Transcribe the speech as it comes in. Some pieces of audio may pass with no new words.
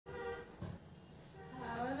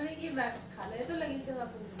কি ভালে তো লাগিছে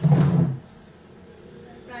বাপু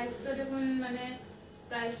प्राइस तो देखुन माने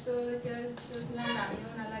प्राइस तो कितना दामियो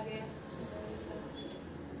ना लगे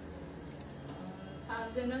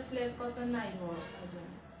 1000 स्लेब कॉटन नहीं हो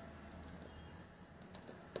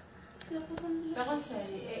स्लेब कॉटन तक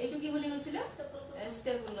सही एटु की बोली গৈছিল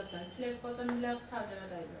स्टेबल कॉटन स्लेब कॉटन बिला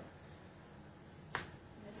 1000 आइलो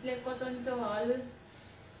स्लेब कॉटन तो हल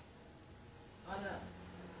और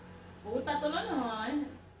बहुत पातल নহয়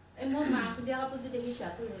ए मो माक দিয়া কাপোৰ যদি দেখিছা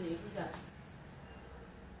তুই হেৰি বুজা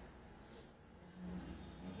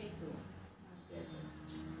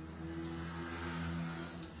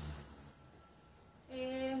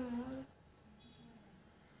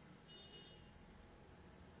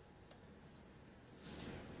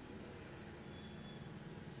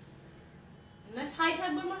না সাই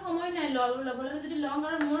থাকবৰ মোৰ সময় নাই লবলে যদি লং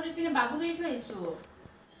আৰু মোৰ ইপিনে বাবু গৰি থৈছো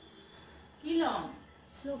কি লং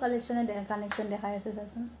স্লো কালেকশনে কানেকশন দেখাই আছে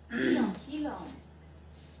চাচোন কি লং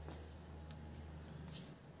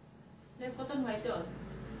স্লেব কটন হোয়াইট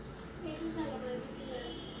এইটো চাই লবলে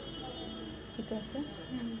ঠিক আছে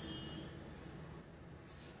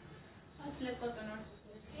স্লেব কটনৰ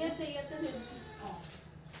ইয়াতে লৈছো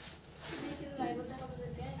দেখি লাইভটা হ'ব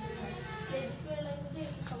যেতিয়া এডিটৰ লাইভ যদি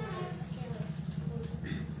এইটো সব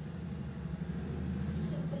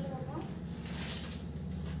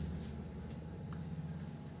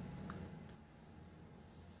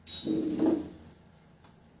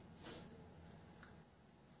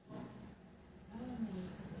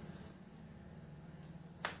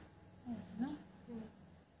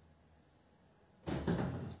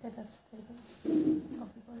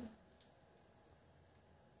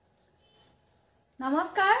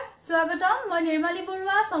नमस्कार स्वागतम मैं निर्माली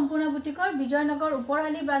बरुआ सम्पूर्ण बुटिकर विजयनगर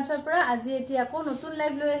उपरहाली ब्रांचर पर आज एतिया को नतुन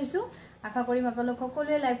लाइव লৈ আহিছো आशा কৰিম আপোনালোক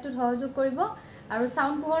সকলোৱে লাইভটো সহযোগ কৰিব আৰু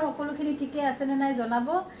সাউন্ড পোহৰ সকলোখিনি ঠিকে আছে নে নাই জনাব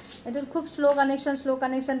এটো খুব স্লো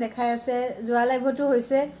কানেকশন দেখাই আছে জোৱা লাইভটো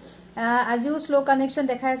হৈছে আজিও স্লো কানেকশন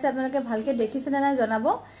দেখাই আছে আপোনালোকে ভালকে দেখিছে নে নাই জনাব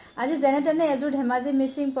আজি জেনে তেনে এজুৰ ধেমাজি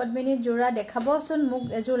মিসিং পদ্মিনী জোৰা দেখাবচোন মোক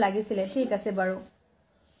এজুৰ লাগিছিলে ঠিক আছে বাৰু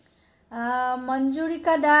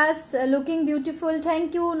Manjurika Das looking beautiful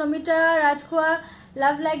thank you Nomita Rajkhwa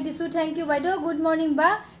love like this thank you baido good morning ba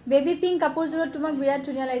baby pink kapur juro tumak birat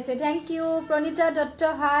dhunia laise thank you Pranita Dotto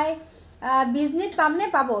hi business pamne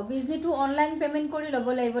pabo business to online payment kori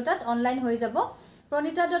lobo laibo tat online hoi jabo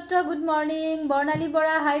Pranita Dotto good morning Bornali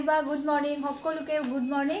Bora hi ba good morning hokoluke good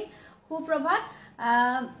morning hu prabhat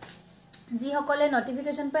ji hokole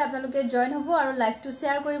notification pai apnaloke join hobo aru live to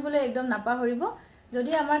share koribole ekdom napahoribo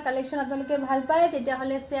যদি আমাৰ collection আপোনালোকে ভাল পায় তেতিয়া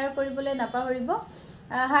হলে share কৰিবলৈ নাপাহৰিব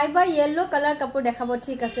হাই বা ইয়েলো কালাৰ কাপোৰ দেখাব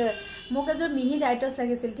ঠিক আছে মোক এজৰ মিহি ডাইটস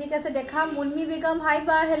লাগিছিল ঠিক আছে দেখাম মুনমি বেগম হাই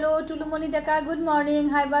বা হেলো টুলুমনি ডেকা গুড মর্নিং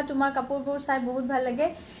হাই বা তোমাৰ কাপোৰবোৰ চাই বহুত ভাল লাগে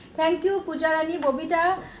thank U পূজাৰানী Babita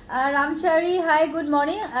ৰামচাৰী hi good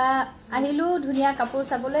morning আহিলো ধুনিয়া কাপোৰ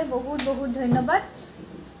চাবলৈ বহুত বহুত ধন্যবাদ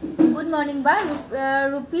গুড মৰ্নিং বা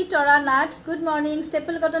ৰূপী তৰা Nath good morning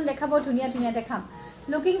staple cotton দেখাব ধুনিয়া ধুনিয়া দেখাম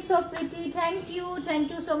looking so pretty thank you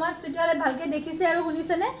so much tutorial bhalke dekhise aru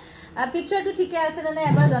hunise ne picture tu thike ase na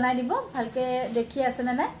ebar janai dibo bhalke dekhi ase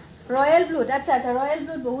na royal blue acha royal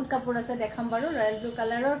blue bahut kapur ase dekham baru royal blue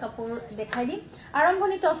color or kapur dekhai dim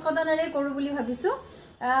arambhoni tos kodonere koru boli bhabisu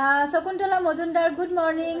Sakuntala Mojundar good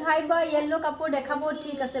morning hi ba yellow kapur dekhabo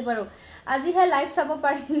thik ase baru aji he live sabo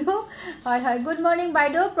parilu hoy good morning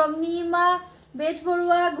baido Pramnima Bej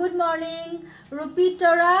Borua good morning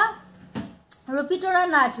Rupitora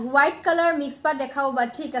Nat white color mix pa dekhao ba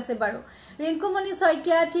thik ase baru Rinkumoni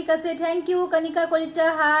Soikia thik ase thank you Kanika Kolita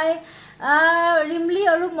hi Rimli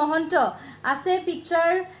Arup Mohanto ase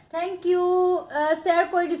picture thank you share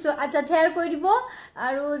kori disu acha share kori dibo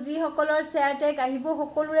aru ji hokolor share tag ahibo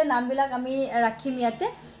hokolure naam bilak ami rakhim yate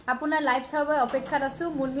apuna live server opekhat asu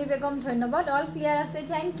Munmi Begum dhonnobad all clear ase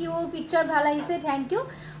thank you picture bhal ahise thank you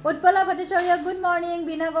Utpala Bhattacharya good morning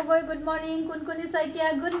Bina Gogoi good morning Kunkuni Saikia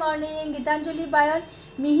good morning Gitanjali Bayon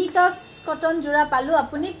Mihitos cotton jura palu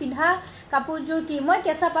apuni pindha kapur jur ki moi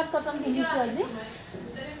kesa pat cotton pindisu aji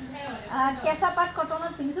kesa pat cotton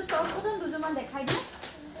pindisu top cotton dujuman dekhai di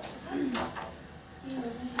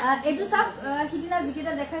etu sab hidina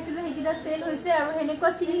jikita dekhaisilu hekita sale hoise aru henekwa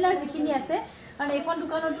similar jikhini ase কাৰণ এখন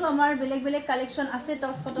দোকানতো আমাৰ বেলেগ বেলেগ collection আছে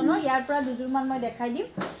toss কটনৰ ইয়াৰ পৰা দুজুৰমান মই দেখাই দিম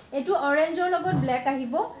এটো অৰেঞ্জৰ লগত ব্ল্যাক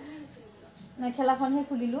আহিব মেখেলাখনহে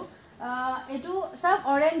খুলিলো এটো সব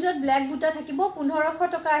অৰেঞ্জত ব্ল্যাক বুটা থাকিব 1500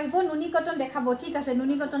 টকা আহিব নুনি কটন দেখাব ঠিক আছে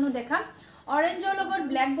নুনি কটনো দেখাম অৰেঞ্জৰ লগত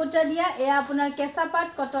ব্ল্যাক বুটা দিয়া এ আপোনাৰ কেঁচা পাট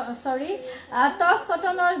কটন সৰি টস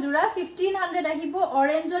কটনৰ জোৰা 1500 আহিব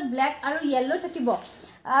অৰেঞ্জত ব্ল্যাক আৰু ইয়েলো থাকিব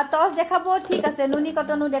টস দেখাব ঠিক আছে নুনি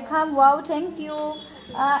কটনো দেখাম ওয়াও থ্যাংক ইউ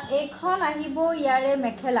এইখন আহিব ইয়াৰে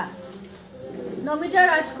মেখেলা নমিতা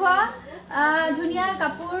ৰাজখোৱা ধুনিয়া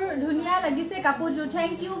কাপোৰ ধুনিয়া লাগিছে কাপোৰযোৰ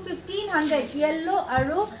থ্যাংক ইউ 1500 ইয়েলো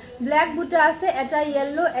আৰু ব্ল্যাক বুটা আছে এটা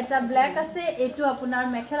ইয়েলো এটা ব্ল্যাক আছে এটো আপোনাৰ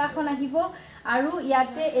মেখেলাখন আহিব আৰু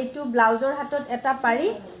ইয়াতে এটো ব্লাউজৰ হাতত এটা পাৰি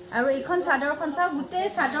আৰু এইখন চাদৰখন চাও গুটে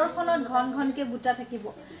চাদৰখনত ঘন ঘনকে বুটা থাকিব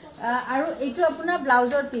আৰু এটো আপোনাৰ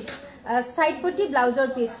ব্লাউজৰ পিস সাইড পটি ব্লাউজৰ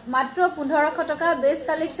পিস মাত্ৰ 1500 টকা best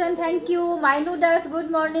collection thank U Mainu Das good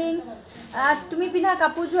morning তুমি পিনা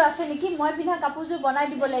কাপোৰযোৰ আছে নেকি মই পিনা কাপোৰযোৰ বনাই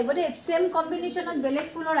দিব লাগিব দে সেম কম্বিনেশনত বেলেগ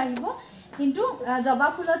ফুলৰ আহিব কিন্তু জবা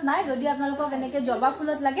ফুলত নাই যদি আপোনালোকক এনেকে জবা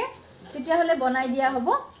ফুলত লাগে তেতিয়া হলে বনাই দিয়া হ'ব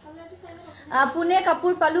পুনে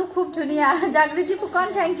কাপোৰ পালু খুব ধুনিয়া জাগৃতি ফুকন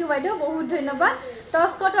থ্যাংক ইউ বাইদেউ বহুত ধন্যবাদ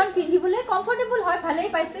টস কটন পিন্ধিবলে কমফৰ্টেবল হয় ভালেই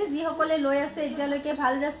পাইছে যি সকলে লৈ আছে এতিয়ালৈকে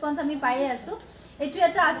ভাল ৰেসপন্স আমি পাইয়ে আছো এটো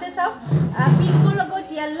এটা আছে সব পিংকৰ লগত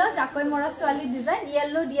ইয়েলো জাকৈ মৰা সোৱালি ডিজাইন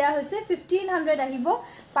ইয়েলো দিয়া হৈছে 1500 আহিব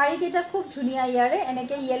পাৰি কেটা খুব ধুনিয়া ইয়াৰে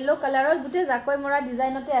এনেকে ইয়েলো কালাৰৰ গুটে জাকৈ মৰা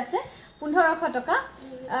ডিজাইনতে আছে 1500 টকা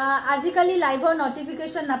আজিকালি লাইভৰ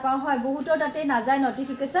নটিফিকেশন নাপাও হয় বহুতৰ তাতে নাযায়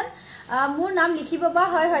নটিফিকেশন মোৰ নাম লিখিব বা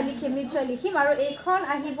হয় লিখিম নিশ্চয় লিখিম আৰু এইখন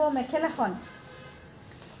আহিব মেখেলাখন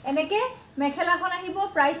এনেকে মেখেলাখন আহিব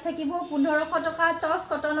প্ৰাইস থাকিব 1500 টকা টস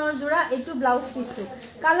কটনৰ জোৰা এটো ব্লাউজ পিসটো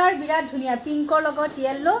কালাৰ বিৰাট ধুনিয়া পিংকৰ লগত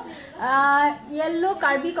ইয়েলো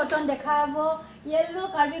কাৰ্বি কটন দেখাব ইয়েলো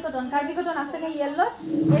কাৰ্বি কটন আছে নে ইয়েলো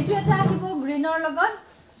এটো এটা আহিব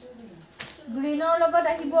গ্ৰীনৰ লগত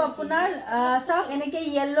আহিব আপোনাৰ সব এনেকে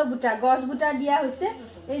ইয়েলো বুটা গছ বুটা দিয়া হৈছে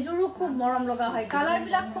এইজোৰো খুব মৰম লগা হয় কালাৰ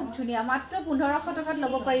বিলাক খুব ধুনিয়া মাত্ৰ 1500 টকাত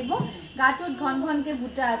ল'ব পাৰিব গাটোত ঘন ঘনকে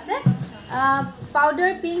বুটা আছে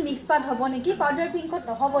পাউডাৰ পিংক মিক্স পাট হ'ব নেকি পাউডাৰ পিংকত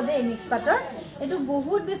নহব দে মিক্স পাটৰ এটো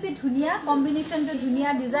বহুত বেছি ধুনিয়া কম্বিনেশনটো ধুনিয়া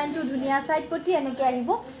ডিজাইনটো ধুনিয়া সাইড পটি এনেকে আহিব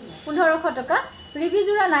 1500 টকা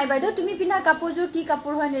ৰিভিজুৰা নাই বাইদেউ তুমি পিনা কাপোৰযোৰ কি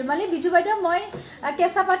কাপোৰ হয় নিৰ্মালি বিজু বাইদেউ মই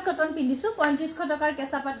কেঁচাপাট কটন পিন্ধিছো 3500 টকাৰ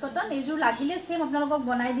কেঁচাপাট কটন এইযোৰ লাগিলে সেম আপোনালোকক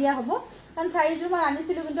বনাই দিয়া হ'ব কাৰণ চাৰিযোৰ মই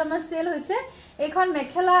আনিছিলো কিন্তু আমাৰ সেল হৈছে এইখন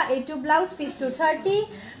মেখেলা এইটো ব্লাউজ পিসটো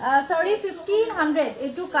 1500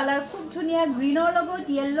 এইটো কালাৰ খুব ধুনিয়া গ্ৰীনৰ লগত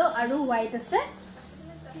ইয়েলো আৰু হোৱাইট আছে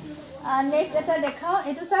নেক্সট এটা দেখাও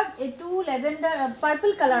এটো সব এটো লেভেন্ডাৰ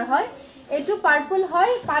পাৰ্পল কালাৰ হয় এটো পাৰ্পল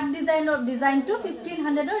হয় পাট ডিজাইনটো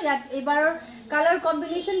 1500 ইয়াত এবাৰৰ কালাৰ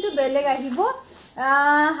কম্বিনেশনটো বেলেগ আহিব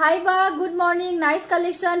হাই বা good morning nice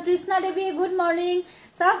collection Krishna দেৱী গুড মৰ্নিং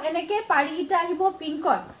সব এনেকে পাৰিটা আহিব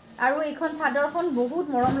পিংকৰ আৰু এইখন চাদৰখন বহুত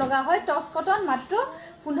মৰম লগা হয় টস কটন মাত্ৰ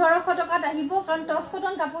 1500 টকাত আহিব কাৰণ টস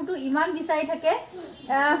কটন কাপোৰটো ইমান বিচাৰি থাকে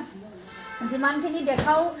যিমানখিনি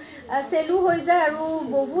দেখাও সেলু হৈ যায় আৰু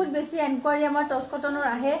বহুত বেছি এনকোয়াৰি আমাৰ টস কটনৰ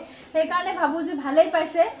আহে সেই কাৰণে ভাবু যে ভালেই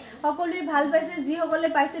পাইছে সকলোৱে ভাল পাইছে যি সকলে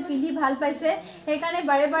পাইছে পিন্ধি ভাল পাইছে সেই কাৰণে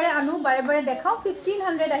বাৰে বাৰে আনো বাৰে বাৰে দেখাও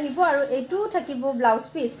 1500 আহিব আৰু এটো থাকিব ব্লাউজ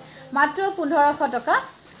পিস মাত্ৰ 1500 টকা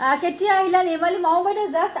কেতিয়া আহিলা নিৰ্মালি মাও বাইদেউ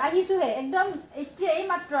জাস্ট আহিছো হে একদম এতিয়া এই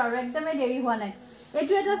মাত্ৰ আৰু একদমে দেৰি হোৱা নাই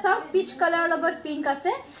এটো এটা সব পিচ কালাৰ লগত পিংক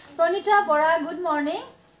আছে Pranita Bora good morning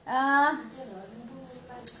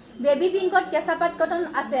baby পিংকত কেঁচাপাট cotton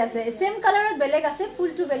আছে সেম কালাৰত বেলেগ আছে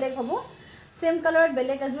ফুলটো বেলেগ হ'ব সেম কালাৰত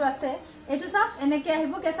বেলেগ এজোৰ আছে এটো সব এনেকে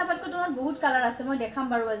আহিব কেঁচাপাট কটনত বহুত কালাৰ আছে মই দেখাম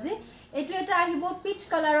বাৰু আজি এটো এটা আহিব পিচ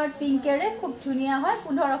কালাৰত পিংকেৰে খুব ধুনিয়া হয়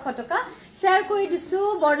 1500 টকা শেয়াৰ কৰি দিছো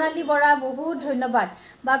বৰ্ণালী বৰা বহুত ধন্যবাদ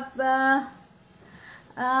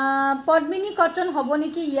পদ্মিনী কটন হ'ব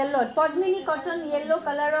নেকি ইয়েলো পদ্মিনী কটন ইয়েলো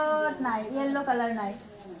কালাৰত নাই ইয়েলো কালাৰ নাই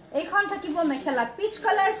এইখন থাকিব মেখেলা পিচ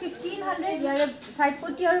কালাৰ 1500 ইয়াৰে সাইড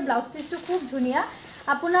পটি আৰু ব্লাউজ পিসটো খুব ধুনিয়া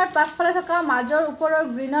আপোনাৰ পাছফালে থকা মাজৰ ওপৰৰ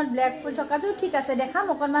গ্ৰীনত ব্ল্যাক ফুল থকাটো ঠিক আছে দেখাম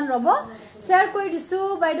অকনমান ৰব শেয়াৰ কৰি দিছো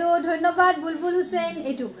বাইদেউ ধন্যবাদ বুলবুল হুসেন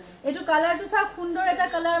এটো কালাৰটো সব সুন্দৰ এটা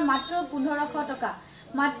কালাৰ মাত্ৰ 1500 টকা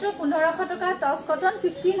মাত্ৰ 1500 টকা টস কটন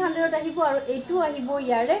 1500 আহিব আৰু এটো আহিব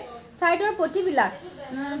ইয়াৰে সাইডৰ পটি বিলাক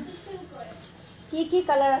কি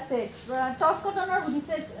কালাৰ আছে টস কটনৰ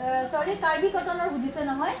হুদিছে সৰি কাৰ্বি কটনৰ হুদিছে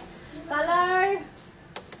নহয় কালাৰ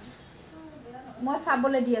মই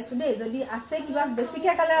চাবলে দি আছো দেই যদি আছে কিবা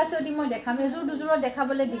বেছিকে কালাৰ আছে যদি মই দেখাম এজোৰ দুজোৰ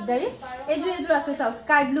দেখাবলে দিগদাৰি এজোৰ আছে চাও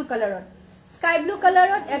স্কাই ব্লু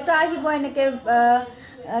কালাৰত এটা আহিব এনেকে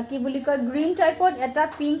কি বুলি কয় গ্ৰীন টাইপত এটা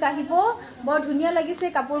পিংক আহিব বৰ ধুনিয়া লাগিছে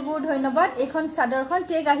কাপোৰবোৰ ধন্যবাদ এখন চাদৰখন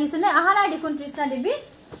টেগ আহিছে নে আহা নাই দেখোন কৃষ্ণা দেৱী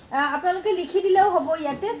আপোনালোকে লিখি দিলেও হ'ব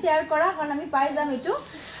ইয়াতে শেয়াৰ কৰা কাৰণ আমি পাই যাম এটো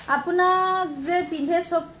আপোনাক যে পিন্ধে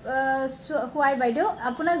সব খুৱাই বাইদেউ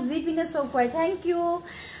আপোনাক যি পিন্ধে সব খুৱাই থ্যাংক ইউ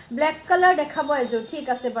ব্ল্যাক কালাৰ দেখাব এজোৰ ঠিক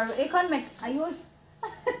আছে বাৰু এইখন আইও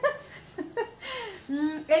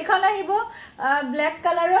এইখন আহিব ব্ল্যাক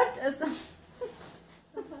কালাৰত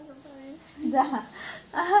যা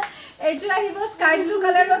এইটো আহিব স্কাই ব্লু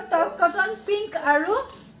কালাৰত টস কটন পিংক আৰু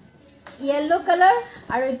yellow color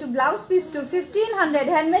আৰু এটো blouse piece two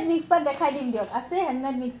 1500 handmade mix পাট দেখাই দিম দিয়ক আছে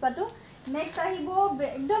হ্যান্ডমেড মিক্স পাটু নেক্সট আহিব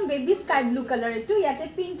একদম বেবি স্কাই ব্লু কালার এটো ইয়াতে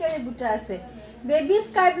পিঙ্কৰে বুটা আছে বেবি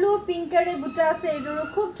স্কাই ব্লু পিঙ্কৰে বুটা আছে এজোৰ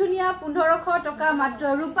খুব ধুনিয়া 1500 টকা মাত্ৰ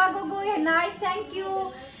ৰূপা Gogoi nice thank U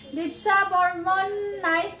দীপসা Barman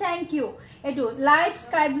nice thank U এটো লাইট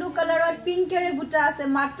স্কাই ব্লু কালাৰত পিঙ্কৰে বুটা আছে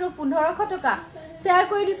মাত্ৰ 1500 টকা শেয়াৰ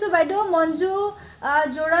কৰি দিছো বাইদো মঞ্জু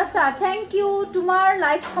জোৰাসা থ্যাংক ইউ তোমাৰ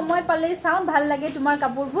লাইভ সময় পালে চাও ভাল লাগে তোমাৰ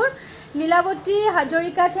কাপোৰবোৰ Lilavati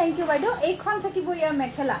Hazarika thank U BeiDou এইখন থাকিব ইয়াৰ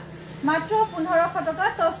মেখেলা মাত্ৰ 1500 টকা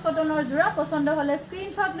টস কটনৰ জোৰা পছন্দ হলে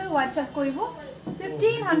স্ক্ৰিনশ্বট লৈ WhatsApp কৰিব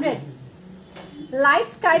 1500 লাইট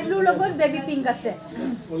স্কাই ব্লু লগত বেবি পিঙ্ক আছে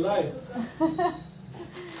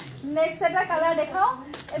নেক্সট এটা কালার দেখাও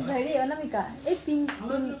এ ভেরি অনামিকা এই পিঙ্ক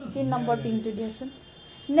 3 নম্বৰ পিঙ্কটো দিছো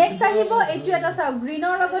নেক্সট আহিব এটো এটা চাও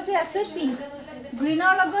গ্ৰীনৰ লগতে আছে পিঙ্ক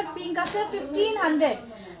গ্ৰীনৰ লগত পিঙ্ক আছে 1500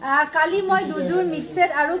 কালি মই দুজোৰ মিক্সড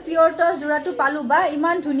আৰু পিওৰ টস জোৰাটো পালো বা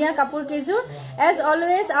ইমান ধুনিয়া কাপোৰ কেজোৰ as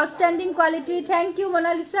always outstanding quality thank U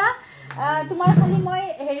Mona Lisa তোমাৰ খালি মই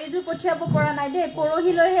হেৰিজোৰ পঠিয়াব পৰা নাই দে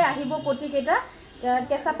পৰহি লৈহে আহিব পটি কেটা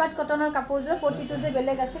কেঁচাপাত কটনৰ কাপোৰজোৰ পটিটো যে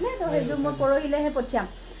বেলেগ আছিল তো হেজোৰ মই পৰহিলেহে পঠিয়াম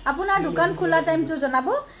আপোনাৰ দোকান খোলা টাইমটো জনাব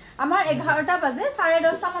আমাৰ 11টা বাজে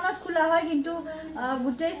 10:30 মানত খোলা হয় কিন্তু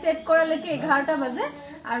গুটেই সেট কৰালৈকে 11টা বাজে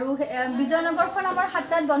আৰু বিজয়নগৰখন আমাৰ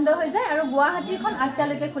 7টাত বন্ধ হৈ যায় আৰু গুৱাহাটীখন 8টা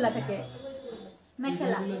লৈকে খোলা থাকে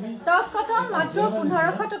মেখেলা টস কটন মাত্ৰ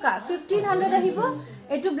 1500 টকা 1500 আহিব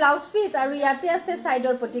এটো ব্লাউজ পিস আৰু ইয়াতে আছে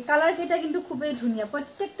সাইডৰ পটি কালাৰ কেটা কিন্তু খুবেই ধুনিয়া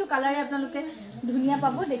প্ৰত্যেকটো কালাৰে আপোনালোকে ধুনিয়া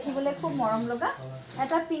পাব দেখিবলৈ খুব মৰম লগা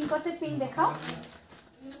এটা পিঙ্কতে পিঙ্ক দেখাও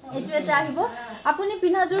এটো এটা আহিব আপুনি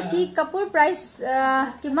পিনাজুৰ কি কাপোৰ প্ৰাইস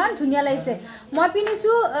কিমান ধুনিয়া লাগিছে মই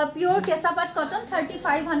পিনিছো পিওৰ কেঁচাপাত কটন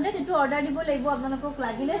 3500 এটো অৰ্ডাৰ দিব লাগিব আপোনালোকক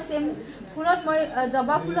লাগিলে সেম ফুলত মই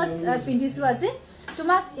জবা ফুলত পিন্ধিছো আজি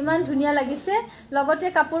তোমাক ইমান ধুনিয়া লাগিছে লগতে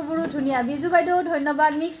কাপোৰবোৰো ধুনিয়া বিজু বাইদেউ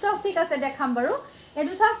ধন্যবাদ মিক্স টস ঠিক আছে দেখাম বাৰু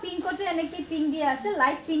এটো সব পিঙ্কতে এনেকি পিঙ্ক দিয়া আছে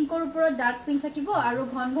লাইট পিঙ্কৰ ওপৰত ডাৰ্ক পিঙ্ক থাকিব আৰু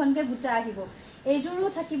ঘন ঘনকে বুটা আহিব এইজোৰো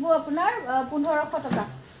থাকিব আপোনাৰ 1500 টকা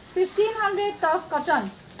 1500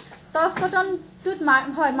 টস কটন টুত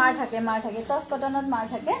মাৰ থাকে টস কটনত মাৰ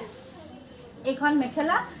থাকে এখন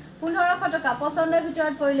মেখেলা 1500 টকা পছন্দৰ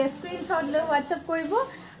ভিতৰত পৰিলে স্ক্ৰিনশ্বট লৈ WhatsApp কৰিব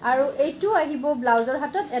আৰু এইটো আহিব ব্লাউজৰ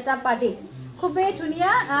হাতত এটা পাডি খুবেই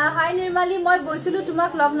ধুনিয়া হাই নিৰ্মালি মই গৈছিলো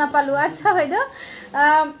তোমাক লগ নাপালো আচ্ছা বাইদেউ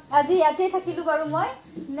আজি ইয়াতে থাকিলো বাৰু মই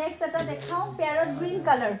নেক্সট এটা দেখাও প্যাৰট গ্ৰীন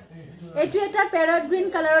কালাৰ এইটো এটা প্যাৰট গ্ৰীন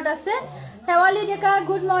কালাৰত আছে হেৱালি ডেকা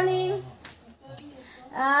গুড মৰ্নিং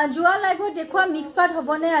জুৱা লাইভত দেখুৱা মিক্স পাট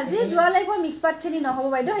হবনে আজি জুৱা লাইভৰ মিক্স পাট খিনি নহব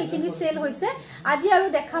বাইদেউ এইখিনি সেল হৈছে আজি আৰু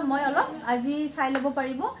দেখাম মই অলপ আজি চাই লব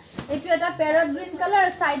পাৰিব এইটো এটা প্যাৰট গ্ৰীন কালাৰ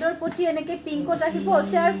সাইডৰ পটি এনেকে পিঙ্কত আহিব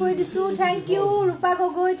শেয়াৰ কৰি দিছো থ্যাংক ইউ ৰূপা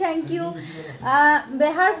গগৈ থ্যাংক ইউ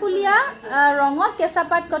বেহাৰ ফুলিয়া ৰঙত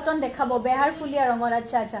কেঁচাপাত কটন দেখাব বেহাৰ ফুলিয়া ৰঙত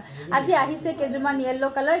আচ্ছা আজি আহিছে কেজুমান ইয়েলো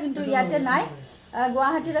কালাৰ কিন্তু ইয়াতে নাই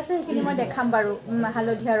গুৱাহাটীত আছে সেইখিনি মই দেখাম বাৰু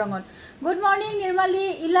হালধীয়া ৰঙত গুড মৰ্নিং নিৰ্মালি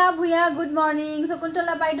ইলা ভুয়া good morning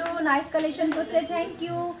Shakuntala Baidu nice collection কৈছে থ্যাংক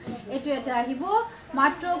ইউ এটো এটা আহিব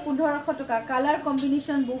মাত্ৰ 1500 টকা কালাৰ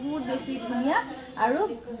কম্বিনেশন বহুত বেছি ধুনিয়া আৰু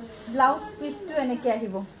ব্লাউজ পিসটো এনেকে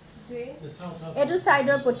আহিব এটো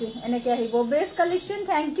সাইডৰ পটি এনেকে আহিব best collection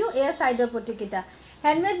thank U A সাইডৰ পটি কিটা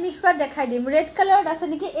হ্যান্ডমেড মিক্স পাট দেখাই দিম ৰেড কালাৰত আছে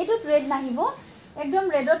নেকি এটো ৰেড নাহিব একদম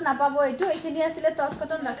ৰেডত নাপাবো এটো এখিনি আছিল টস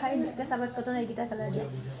কটন ৰাখাই কেঁচাপাত কটন এইকিটা কালাৰ দিয়া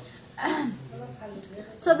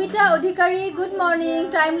সবিতা অধিকাৰী good morning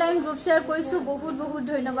timeline group share কৰিছো বহুত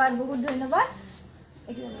ধন্যবাদ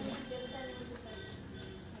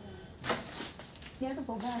ইয়াৰটো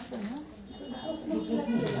বগা আছে ন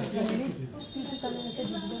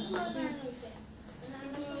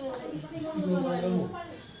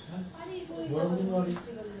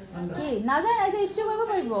কি নাজান আছে ইষ্ট্ৰি কৰিব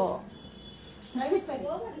পাৰিব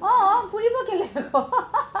ফুৰিব কেলে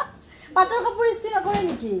পাটৰ কাপোৰ ইস্ত্ৰি নকৰে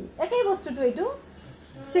নেকি একেই বস্তুটো এইটো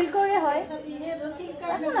সিল্কৰে হয়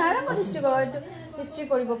আৰামত ইস্ত্ৰি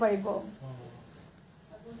কৰিব পাৰিব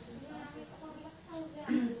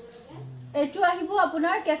এইটো আহিব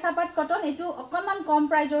আপোনাৰ কেঁচাপাত কটন এইটো অকমান কম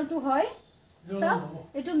প্ৰাইজৰটো হয় সব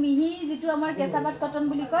এইটো মিহি যেটো আমাৰ কেঁচাপাত কটন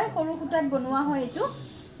বুলি কয় সৰু সুতাত বনোৱা হয় এইটো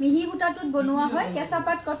মিহি সুতাটোত বনোৱা হয়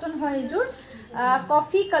কেঁচাপাত কটন হয় এজোৰ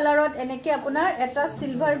কফি কালাৰত এনেকে আপোনাৰ এটা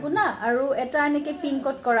সিলভাৰ গুনা আৰু এটা এনেকে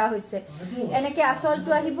পিঙ্কত কৰা হৈছে এনেকে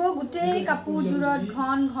আসলটো আহিব গুটেই কাপোৰজোৰত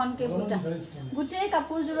ঘনকে বুটা গুটেই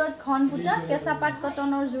কাপোৰজোৰত ঘন বুটা কেঁচাপাত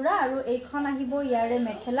কটনৰ জোৰা আৰু এইখন আহিব ইয়াৰে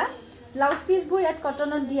মেখেলা ব্লাউজ পিসবোৰ ইয়াত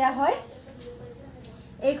কটনত দিয়া হয়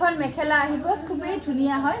এইখন মেখেলা আহিব খুবেই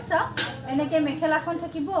ধুনিয়া হয় সব এনেকে মেখেলাখন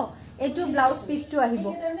থাকিব এটো ব্লাউজ পিসটো আহিব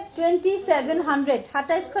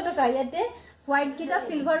 2700 টকা ইয়াতে হোয়াইট কিটা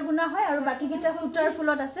সিলভার গুনা হয় আৰু বাকি কিটা সূতাৰ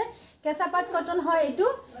ফুলত আছে কেঁচা পাট কটন হয়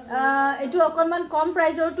এটু অকনমান কম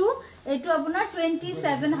প্ৰাইজৰ টু এটু আপোনাৰ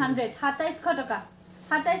 2700 2700 টকা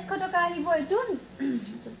 2700 টকা আহিব এটু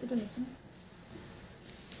নিছো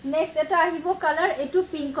নেক্সট এটা আহিব কালার এটু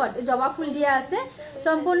পিংকত জবা ফুল দিয়া আছে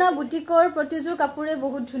সম্পূৰ্ণ বুটিকৰ প্ৰতিজোৰ কাপোৰে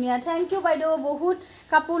বহুত ধুনিয়া থ্যাংক ইউ বাইদেউ বহুত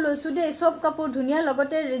কাপোৰ লৈছো দে সব কাপোৰ ধুনিয়া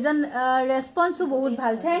লগতে ৰিজন ৰেসপন্সও বহুত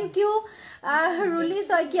ভাল থ্যাংক ইউ ৰুলি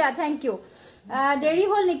সয়কিয়া থ্যাংক ইউ দেৰি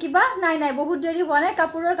হল নেকি বা নাই বহুত দেৰি হোৱা নাই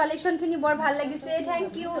কাপোৰৰ কালেকশন খিনি বৰ ভাল লাগিছে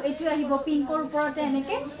থ্যাংক ইউ এটু আহিব পিংকৰ ওপৰতে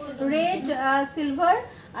এনেকে ৰেড সিলভাৰ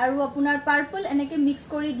আৰু আপোনাৰ পাৰ্পল এনেকে মিক্স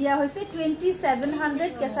কৰি দিয়া হৈছে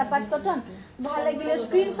 2700 কেঁচা পাট কটন ভাল লাগিলে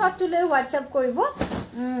স্ক্ৰিনশ্বট তুলৈ WhatsApp কৰিব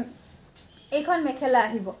এখন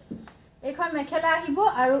মেখেলা আহিব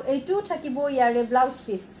আৰু এইটো থাকিব ইয়াৰে ব্লাউজ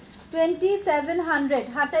পিস 2700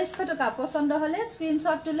 2700 টকা পছন্দ হলে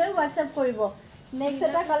স্ক্ৰিনশ্বট তুলৈ WhatsApp কৰিব নেক্সট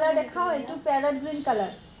এটা কালাৰ দেখাও এইটো প্যাৰট গ্ৰীন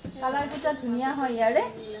কালাৰ দুটা ধুনিয়া হয় ইয়াৰে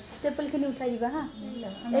ষ্টেপল খিনি উঠাই দিবা হা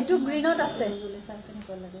এইটো গ্ৰীনত আছে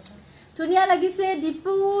ধুনিয়া লাগিছে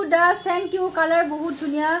Dipu Das thank U colour বহুত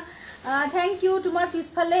ধুনিয়া থ্যাংক ইউ তোমাৰ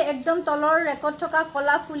পিছফালে একদম তলৰ ৰেকৰ্ড থকা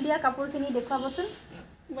কলা ফুল দিয়া কাপোৰখিনি দেখাবচোন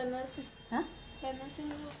বেনাৰসী হা বেনাৰসী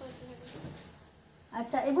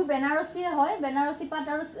আচ্ছা এবোৰ বেনাৰসী হয় বেনাৰসী পাট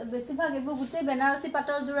আৰু বেছিভাগ এবোৰ গুটে বেনাৰসী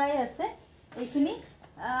পাটৰ জোৰাই আছে এইখিনি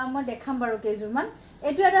মই দেখাম বাৰু কেজুৰমান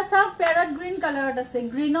এটো এটা সাব প্যাৰট গ্ৰীন কালাৰত আছে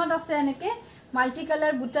গ্ৰীনত আছে এনেকে মাল্টি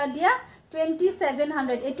কালাৰ বুটা দিয়া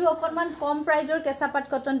 2700 এটো অকনমান কম প্ৰাইজৰ কেঁচা পাট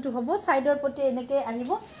কটনটো হ'ব সাইডৰ পটে এনেকে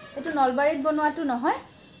আহিব এটো নলবাৰীত বনোৱাটো নহয়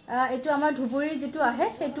এটো আমাৰ ধুবুৰীৰ যেটো আহে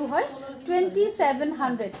হেতু হয়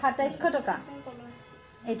 2700 2700 টকা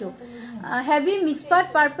এটো হেভি মিক্স পাট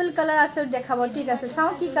পার্পল কালার আছে দেখাবো ঠিক আছে চাও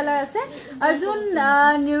কি কালার আছে অর্জুন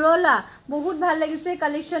নিরোলা বহুত ভাল লাগিছে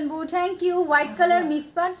কালেকশন বু thank U white colour mix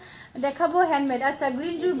পাট দেখাবো হ্যান্ডমেড আচ্ছা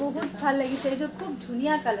গ্রিন জুর বহুত ভাল লাগিছে এটো খুব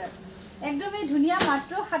ধুনিয়া কালার একদমই ধুনিয়া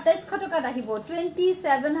মাত্র 2700 টাকাত আহিব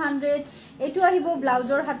 2700 এটো আহিব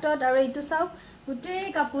ব্লাউজৰ হাতত আৰু এটো চাও গুটে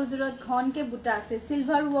কাপোৰজুৰত ঘনকে বুটা আছে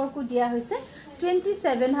সিলভাৰ ওয়াৰ্কও দিয়া হৈছে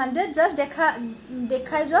 2700 জাস্ট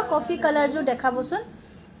দেখাই যোৱা কফি কালাৰ জুৰ দেখাবচোন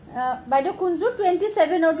বাইদেউ কোনজু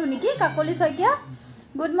 27 অৰ টু নেকি Kakoli সয়কিয়া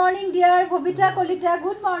good morning deer Bhabita Kalita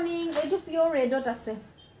good morning এটো পিওর রেডত আছে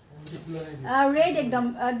রেড একদম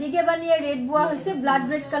দিগে বানিয়ে রেড বুয়া হৈছে ব্লাড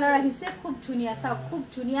রেড কালার আহিছে খুব ধুনিয়া সাও খুব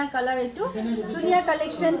ধুনিয়া কালার এটো ধুনিয়া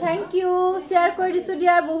কালেকশন থ্যাংক ইউ শেয়ার কৰি দিছো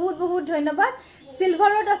ডিয়াৰ বহুত ধন্যবাদ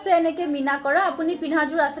সিলভাৰত আছে এনেকে মিনা কৰা আপুনি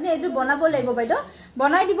পিনহাজুৰ আছে নে এজু বনাব লাগিব বাইদেউ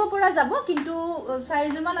বনাই দিব পৰা যাব কিন্তু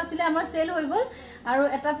সাইজমান আছিল আমাৰ সেল হৈ গল আৰু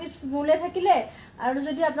এটা পিস মুলে থাকিলে আৰু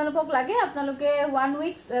যদি আপোনালোকক লাগে আপোনালোকে 1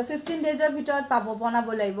 উইক 15 ডেজৰ ভিতৰত পাব বনাব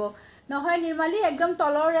লাগিব নহয় নিৰ্মালি একদম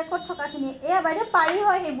তলৰ ৰেকৰ্ড থকাখিনি এয়া বাইদেউ পাৰি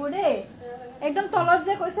হয় হেবুৰ দে একদম তলত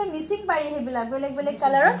যে কৈছে মিসিং পাৰি হেবিলাক বেলেগ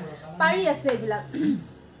কালাৰত পাৰি আছে হেবিলাক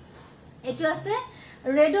এটো আছে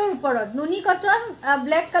ৰেডৰ ওপৰত নুনি কটন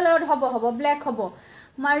ব্ল্যাক কালাৰত হ'ব ব্ল্যাক হ'ব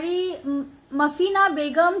মাৰি মাফিনা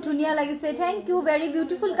বেগম ধুনিয়া লাগিছে thank you very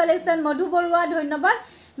beautiful collection মধু বৰুৱা ধন্যবাদ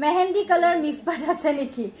মেহেন্দি কালাৰ মিক্স পাট আছে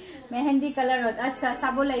নেকি মেহেন্দি কালাৰত আচ্ছা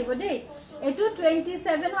চাব লাগিব দেই এটো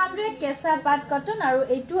 2700 কেঁচা পাট কটন আৰু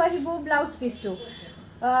এটো আহিব ব্লাউজ পিসটো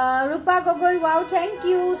ৰূপা Gogoi wow thank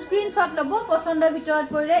U screenshot লব পছন্দৰ ভিতৰত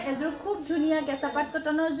পৰে এজুৰ খুব ধুনিয়া কেঁচা পাট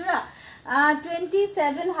কটনৰ জোৰা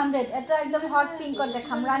 2700 এটা একদম হট পিংকত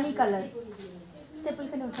দেখাম রানী কালার স্টেপল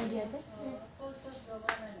খিনি উঠাই দিয়াতে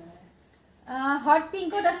হট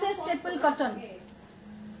পিংকত আছে স্টেপল কটন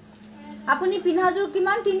আপুনি পিনহাজুৰ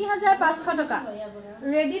কিমান 3500 টকা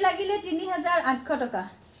ৰেডি লাগিলে 3800 টকা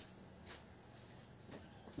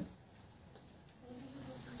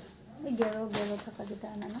এই গেৰো থকা দিটা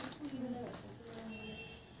আনা না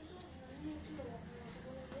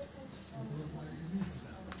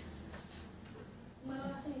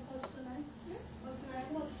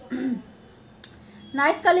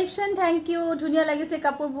নাইস কালেকশন থ্যাংক ইউ ধুনিয়া লাগিছে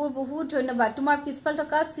কাপোৰবোৰ বহুত ধন্যবাদ তোমাৰ পিছফাল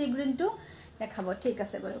থকা সি গ্ৰীন টু দেখাব ঠিক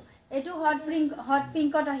আছে বাৰু এটো হট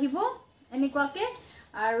পিংকত আহিব এনেকুৱাকে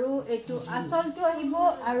আৰু এটো আসলটো আহিব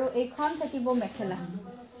আৰু এখন থাকিব মেখেলা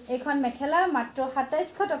মাত্ৰ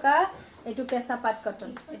 2700 টকা এটো কেঁচা পাট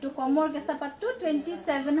কটন এটো কমৰ কেঁচা পাটটো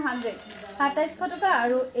 2700 2700 টকা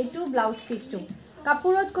আৰু এটো ব্লাউজ পিসটো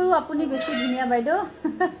কাপোৰত কৈও আপুনি বেছি ধুনিয়া বাইদেউ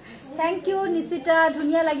থ্যাংক ইউ নিশিতা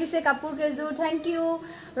ধুনিয়া লাগিছে কাপোৰ কেজু থ্যাংক ইউ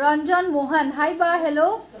ৰঞ্জন মোহন হাই বা হেল্ল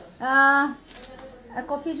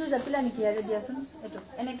কফি জু জাপিলা নেকি আৰু দিয়াচোন এটো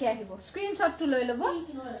এনেকে আহিব স্ক্ৰিনশট টু লৈ লব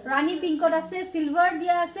ৰানী পিংকত আছে সিলভাৰ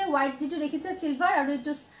দিয়া আছে হোৱাইট দিটো দেখিছে সিলভাৰ আৰু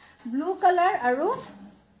এটো ব্লু কালাৰ আৰু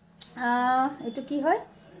এটো কি হয়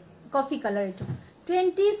কফি কালাৰ এটো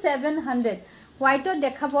 2700 হোয়াইটত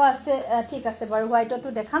দেখাব আছে ঠিক আছে বাৰু হোয়াইটটো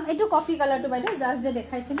দেখাম এটো কফি কালাৰটো বাইদেউ জাস্ট যে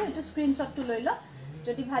দেখাইছিলো এটো স্ক্ৰিনশ্বটটো লৈ ল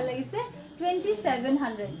যদি ভাল লাগিছে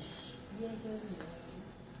 2700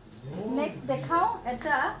 নেক্সট দেখাও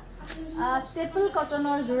এটা স্টেপল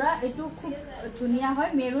কটনৰ জোৰা এটো খুব ধুনিয়া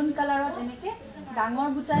হয় মেৰুন কালাৰত এনেকে ডাঙৰ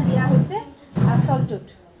বুটা দিয়া হৈছে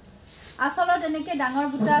আসলত এনেকে ডাঙৰ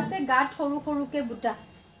বুটা আছে গাত সৰু সৰুকে বুটা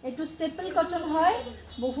এটো স্টেপল কটন হয়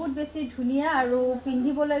বহুত বেছি ধুনিয়া আৰু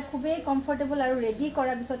পিন্ধিবলৈ খুবেই কমফৰ্টেবল আৰু ৰেডি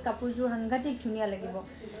কৰাৰ পিছত কাপোৰজোৰ সাংঘাতিক ধুনিয়া লাগিব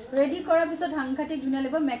ৰেডি কৰাৰ পিছত সাংঘাতিক ধুনিয়া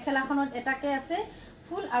লাগিব মেখেলাখনত এটাকে আছে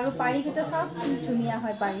ফুল আৰু পাৰি কেটা সব কি ধুনিয়া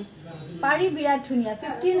হয় পাৰি বিৰাট ধুনিয়া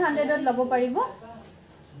 1500 ত লব পাৰিব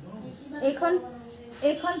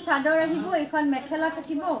এইখন সাদৰ আহিব এইখন মেখেলা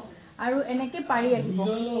থাকিব আৰু এনেকে পাৰি আহিব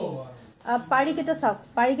পাৰি কেটা সব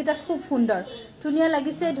পাৰি কেটা খুব সুন্দৰ ধুনিয়া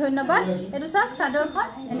লাগিছে ধন্যবাদ এটো সব সাদৰখন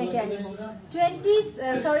এনেকে আহিব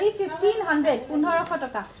 1500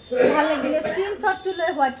 টকা ভাল লাগিলে স্ক্ৰিনশ্বটটো লৈ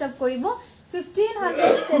হোৱাটসএপ কৰিব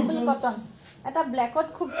 1500 স্টেপল কটন এটা ব্ল্যাকত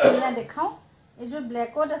খুব ধুনিয়া দেখাও এজোৰ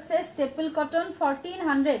ব্ল্যাকত আছে স্টেপল কটন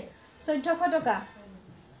 1400 1400 টকা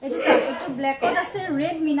এটো সব ব্ল্যাকত আছে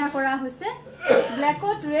ৰেড মিনা কৰা হৈছে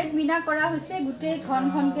ব্ল্যাকত ৰেড মিনা কৰা হৈছে গুটে ঘন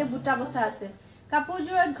ঘনকে বুটা বসা আছে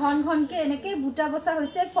কাপোৰজোৰত ঘন ঘনকে এনেকে বুটা বসা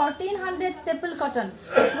হৈছে 1400 স্টেপল কটন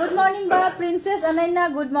গুড মৰ্নিং বা প্ৰিন্সেস অনন্যা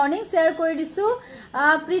গুড মৰ্নিং শেয়াৰ কৰি দিছো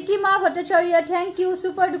Pritima Bhattacharya thank U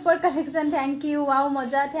super duper collection thank U wow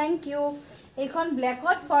মজা থ্যাংক ইউ এখন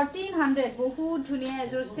ব্ল্যাকত 1400 বহুত ধুনিয়া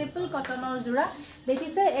এজোৰ স্টেপল কটনৰ জোৰা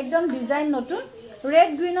দেখিছে একদম ডিজাইন নতুন ৰেড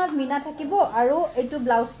গ্ৰীনত মিনা থাকিব আৰু এটো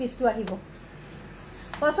ব্লাউজ পিসটো আহিব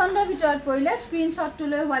পছন্দৰ ভিতৰত পৰিলে স্ক্ৰিনশ্বটটো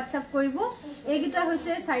লৈ হোৱাটসএপ কৰিব এইগিটা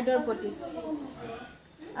হৈছে সাইডৰ পটি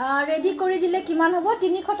ৰেডি কৰি দিলে কিমান হ'ব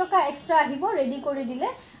 300 টকা এক্সট্ৰা আহিব ৰেডি কৰি দিলে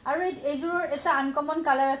আৰু এজোৰ এটা আনকমন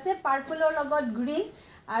কালাৰ আছে পাৰ্পলৰ লগত গ্ৰীন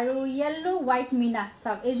আৰু yellow white মিনা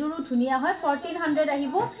সব এজোৰো ধুনিয়া হয় 1400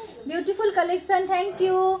 আহিব beautiful collection thank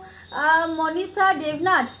U Manisha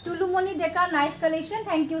Debnath Tulumoni ডেকা nice collection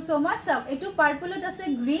thank U so মাচ সব এটো পাৰ্পলত আছে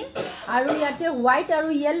গ্ৰীন আৰু ইয়াতে হোৱাইট আৰু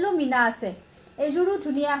yellow মিনা আছে এজোৰো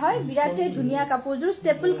ধুনিয়া হয় বিৰাটে ধুনিয়া কাপোৰজোৰ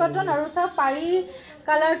স্টেপল কটন আৰু সব পাৰি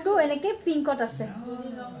কালাৰটো এনেকে পিংকত আছে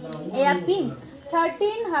এয়া পিংক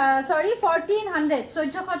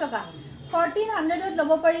 1400 টকা 1400 ত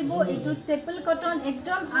লব পাৰিব এটো স্টেপল কটন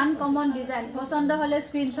একদম আনকমন ডিজাইন পছন্দ হলে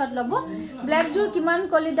স্ক্ৰিনশ্বট লব ব্ল্যাক জোৰ কিমান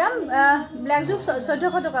কলি দাম ব্ল্যাক জোৰ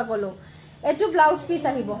 1400 টকা কলো এটো ব্লাউজ পিস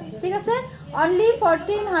আহিব ঠিক আছে অনলি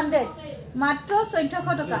 1400 মাত্ৰ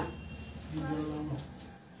 1400 টকা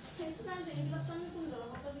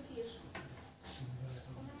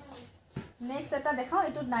নেক্সট এটা দেখাও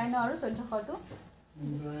এটো 9 আৰু 1400 টো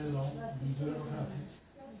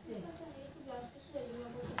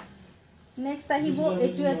নেক্সট আহিব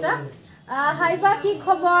এটো এটা হাইবা কি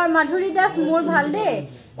খবৰ মাধুৰী দাস মোৰ ভাল দে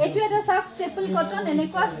এটো এটা সব স্টেপল কটন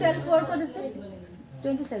এনেকুৱা সেলফ ওয়াৰ্কত আছে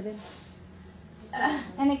 27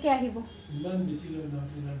 এনেকে আহিব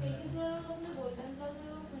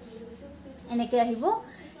এনেকে আহিব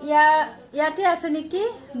ইয়াতে আছে নেকি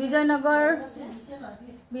বিজয়নগৰত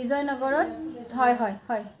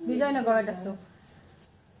হয় বিজয়নগৰত আছে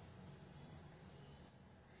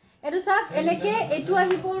এটো সব এনেকে এটো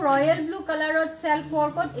আহিব ৰয়েল ব্লু কালাৰত সেলফ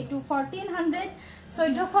ওয়াৰ্কত এটো 1400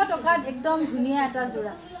 1400 টকাত একদম ধুনিয়া এটা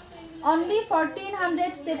জোৰা অনলি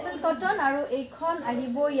 1400 স্টেপল কটন আৰু এইখন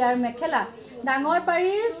আহিব ইয়াৰ মেখেলা ডাঙৰ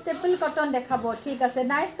পাৰিৰ স্টেপল কটন দেখাব ঠিক আছে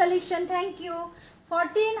nice collection thank U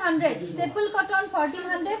 1400 staple cotton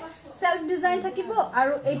 1400 self design থাকিব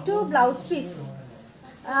আৰু এটো blouse piece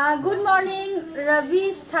good morning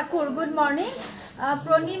Ravish Thakur good morning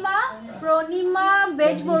প্ৰণিমা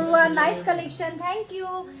বেজ Barua nice collection thank U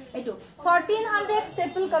এটো 1400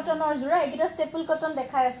 স্টেপল কটনৰ জোৰা একিটা স্টেপল কটন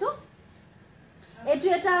দেখাই আছো এটো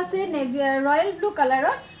এটা আছে ৰয়েল ব্লু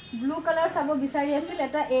কালাৰত ব্লু কালাৰ চাব বিচাৰি আছিল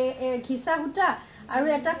এটা ঘিসা হুটা আৰু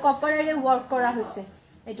এটা কপাৰেৰে ওয়াৰ্ক কৰা হৈছে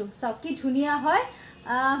এটো সব কি ধুনিয়া হয়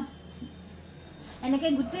এনেকে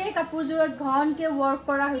গুটে কাপোৰজোৰত ঘনকে ওয়াৰ্ক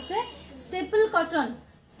কৰা হৈছে স্টেপল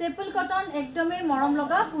কটন একদমই মৰম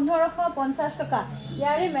লগা 1550 টকা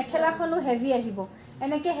ইয়াৰে মেখেলাখনো হেভি আহিব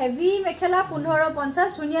এনেকে হেভি মেখেলা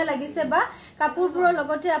 1550 ধুনিয়া লাগিছে বা কাপোৰবোৰৰ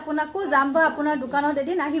লগতে আপোনাকো যাম বা আপোনাৰ দোকানত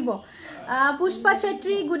এদিন আহিব পুষ্পা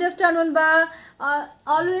চেত্ৰী গুড আফটাৰনুন বা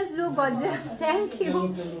always look gorgeous thank U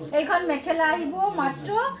এইখন মেখেলা আহিব মাত্ৰ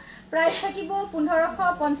প্ৰাইস থাকিব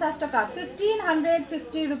 1550 টকা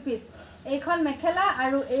 1550 रुपीस এইখন মেখেলা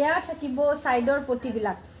আৰু এয়া থাকিব সাইডৰ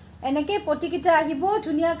পটিবিলাক এনেকে পটিকিটা আহিব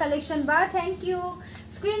ধুনিয়া কালেকশন বা থ্যাংক ইউ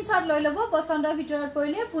স্ক্ৰিনশ্বট লৈ লব পছন্দৰ ভিতৰত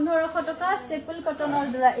পৰিলে 1500 টকা স্টেপল কটনৰ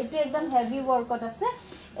জোৰা এটো একদম হেভি ওয়াৰ্কত আছে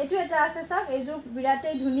এটো এটা আছে সব এজো বিৰাটে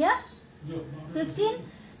ধুনিয়া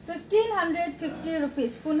 1550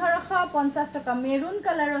 rupees 1550 টকা মেৰুন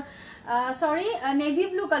কালাৰ সৰি নেভি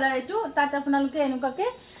ব্লু কালাৰ এটো তাত আপোনালোকে এনুকাকে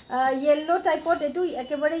yellow টাইপত এটো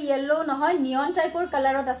একেবাৰে yellow নহয় নিয়ন টাইপৰ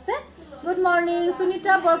কালাৰত আছে good morning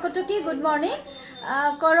Sunita বৰকটকি good morning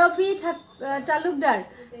কৰবি তালুকদাৰ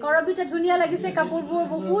কৰবিটা ধুনিয়া লাগিছে কাপোৰবোৰ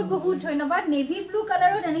বহুত ধন্যবাদ নেভি ব্লু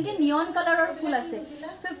কালাৰত এনেকে নিয়ন কালাৰৰ ফুল আছে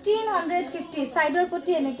 1550 সাইডৰ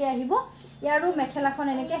প্ৰতি এনেকে আহিব ইয়াৰো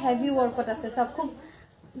মেখেলাখন এনেকে হেভি ওয়াৰ্কত আছে সব খুব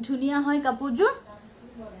ধুনিয়া হয় কাপোৰজোৰ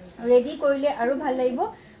ৰেডি কৰিলে আৰু ভাল লাগিব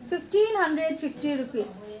 1550 rupees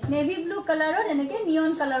নেভি ব্লু কালাৰত এনেকে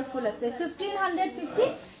নিয়ন কালাৰ ফুল আছে 1550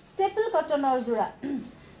 ষ্টেপল কটনৰ জোৰা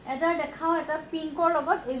এটা দেখাও এটা পিংকৰ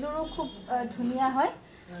লগত এজোৰো খুব ধুনিয়া হয়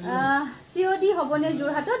সিওডি হবনে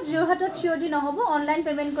জোৰহাটত সিওডি নহব অনলাইন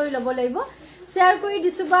পেমেন্ট কৰি লব লাগিব শেয়াৰ কৰি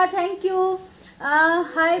দিছো বা থ্যাংক ইউ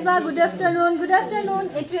হাই বা গুড আফটাৰনুন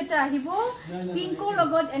এটো এটা আহিব পিংকৰ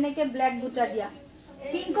লগত এনেকে ব্ল্যাক বুটা দিয়া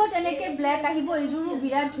পিংকত এনেকে ব্ল্যাক আহিব এজোৰো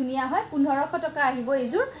বিৰাট ধুনিয়া হয় 1500 টকা আহিব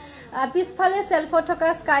এজোৰ পিছফালে সেলফত থকা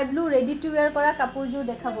sky blue ready to where কৰা কাপোৰজোৰ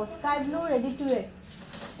দেখাব sky blue ready to where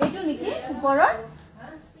এটো নেকি ওপৰৰ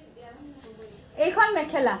এইখন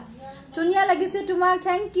মেখেলা ধুনিয়া লাগিছে তোমাক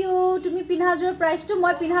থ্যাংক ইউ তুমি পিনহাজৰ প্ৰাইসটো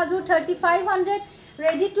মই পিনহাজৰ 3500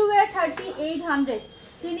 ৰেডি টু ওয়্যাৰ 3800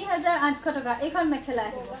 3800 টকা এইখন মেখেলা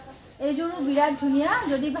আহিব এজোৰো বিৰাট ধুনিয়া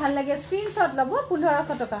যদি ভাল লাগে স্ক্ৰিনশ্বট লব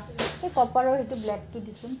 1500 টকা এই কপাৰৰ এটো ব্ল্যাক টু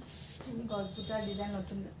দিছুন গছবুটাৰ ডিজাইন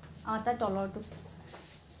নতুন আটা তলৰটো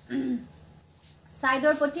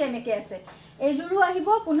সাইডৰ প্ৰতি এনেকে আছে এজোৰো আহিব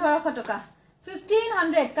 1500 টকা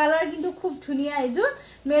 1500 কালাৰ কিন্তু খুব ধুনিয়া এজোৰ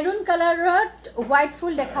মেৰুন কালাৰত হোৱাইট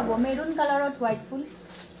ফুল দেখাব মেৰুন কালাৰত হোৱাইট ফুল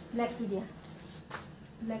ব্ল্যাক টু দিয়া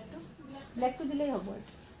ব্ল্যাক টু দিলেই হ'ব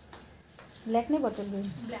ব্ল্যাক নে বটল গ্ৰীন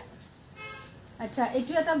ব্ল্যাক আচ্ছা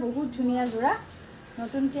এটো এটা বহুত ধুনিয়া জোৰা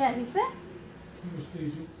নতুনকে আহিছে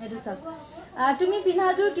এটো সব তুমি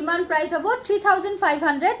পিনহাজুৰ কিমান প্ৰাইস হ'ব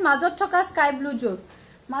 3500 মাজত থকা স্কাই ব্লু জোৰ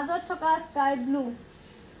মাজত থকা স্কাই ব্লু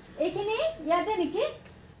এইখিনি ইয়াতে নেকি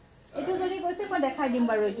এটো যদি কৈছে মই দেখাই দিম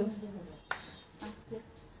বাৰু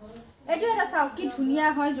এটো এটা চাও কি ধুনিয়া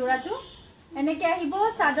হয় জোৰাটো এনেকে আহিব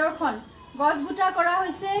সাদৰখন গছ বুটা কৰা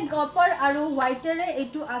হৈছে গপৰ আৰু হোৱাইটৰে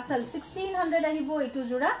এটো আসল 1600 আহিব এটো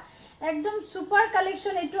জোৰা একদম সুপাৰ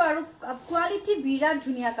কালেকশন এটো আৰু কোৱালিটি বিৰাট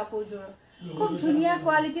ধুনিয়া কাপোৰজোৰ খুব ধুনিয়া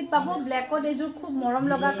কোৱালিটিত পাব ব্ল্যাকত এজোৰ খুব মৰম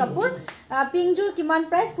লগা কাপোৰ পিংক জোৰ কিমান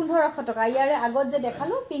প্ৰাইস 1500 টকা ইয়াৰে আগত যে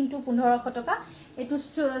দেখালো পিংক টু 1500 টকা এটো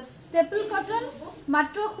ষ্টেপল কটন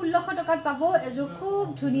মাত্ৰ 1600 টকাত পাব এজোৰ খুব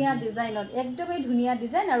ধুনিয়া ডিজাইনত একদমই ধুনিয়া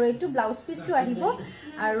ডিজাইন আৰু এটো ব্লাউজ পিসটো আহিব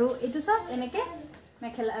আৰু এটো সব এনেকে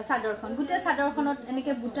মেখেলা সাদৰখন গুটে সাদৰখনত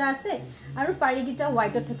এনেকে বুটা আছে আৰু পাৰিগিটা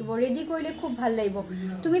হোৱাইটত থাকিব ৰেডি কৰিলে খুব ভাল লাগিব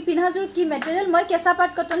তুমি পিনহাজুৰ কি মেটেৰিয়েল মই কেঁচা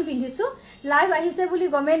পাট কটন পিন্ধিছো লাইভ আহিছে বুলি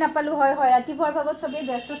গমে নাপালো হয় ৰাতিপুৱাৰ ভাগত সবে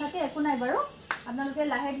ব্যস্ত থাকে একো নাই বাৰু আপোনালোকে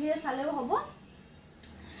লাহে ধীৰে চালেও হ'ব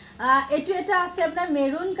এটো এটা আছে আপোনাৰ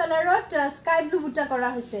মেৰুন কালাৰত স্কাই ব্লু বুটা কৰা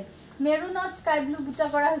হৈছে মেৰুনত স্কাই ব্লু বুটা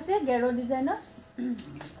কৰা হৈছে গেৰো ডিজাইনত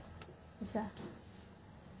আচ্ছা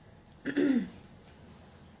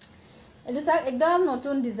এটো স্যাৰ একদম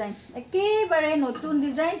নতুন ডিজাইন একেবাৰে নতুন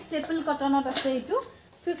ডিজাইন স্টেপল কটনত আছে এটো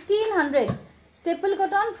 1500 স্টেপল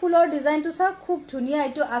কটন ফুলৰ ডিজাইনটো স্যার খুব ধুনিয়া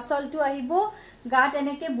এটো আসলটো আহিব গাত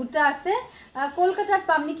এনেকে বুটা আছে কলকাতাত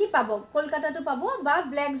পাম নেকি পাব কলকাতাটো পাব বা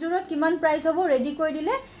ব্ল্যাক জোৰত কিমান প্ৰাইস হ'ব ৰেডি কৰি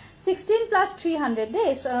দিলে 16 plus 300 দে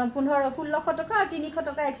 1600 টকা আৰু 300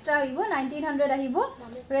 টকা এক্সট্ৰা আহিব 1900 আহিব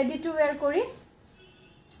ৰেডি টু ওয়্যাৰ কৰি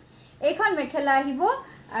এইখন মেখেলা আহিব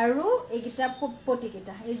আৰু এইগিটা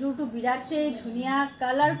পটিকিটা এজোৰটো বিৰাটে ধুনিয়া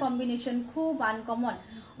কালাৰ কম্বিনেশন খুব আনকমন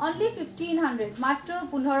অনলি 1500 মাত্ৰ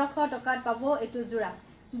 1500 টকাত পাব এটো জোৰা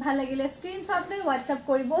ভাল লাগিলে স্ক্ৰিনশ্বট লৈ WhatsApp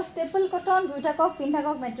কৰিব ষ্টেপল কটন দুই থাকক পিন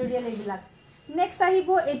থাকক মেটেৰিয়েল এইবিলাক নেক্সট আহিব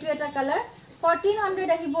এটো এটা কালাৰ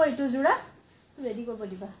 1400 আহিব এটো জোৰা ৰেডি কৰিব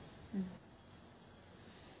দিবা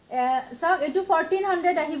সব এটো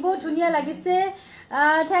 1400 আহিব ধুনিয়া লাগিছে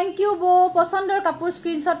থ্যাংক ইউ বো পছন্দৰ কাপোৰ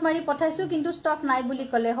স্ক্ৰিনশ্বট মাৰি পঠাইছো কিন্তু ষ্টক নাই বুলি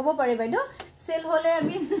কলে হ'ব পাৰে বাইদেউ সেল হলে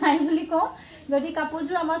আমি নাই বুলি কও যদি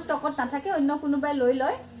কাপোৰজোৰ আমাৰ ষ্টকত নাথাকে অন্য কোনোবাই লৈ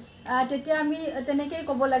লয় তেতিয়া আমি তেনেকে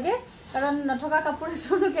ক'ব লাগে কাৰণ নথকা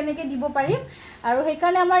কাপোৰজোৰ কেনেকে দিব পাৰিম আৰু সেই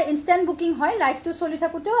কাৰণে আমাৰ ইনষ্টেন্ট বুকিং হয় লাইভটো চলি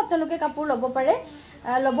থাকুতেও আপোনালোকে কাপোৰ ল'ব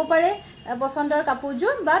পাৰে পছন্দৰ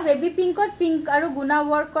কাপোৰজোৰ বা বেবি পিংকত পিংক আৰু গুনা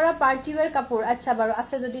ওয়াৰ্ক কৰা পাৰ্টি ওয়্যাৰ কাপোৰ আচ্ছা বাৰু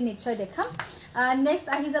আছে যদি নিশ্চয় দেখাম নেক্সট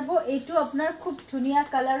আহি যাব এইটো আপোনাৰ খুব ধুনিয়া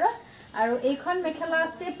কালাৰত আৰু এইখন মেখেলা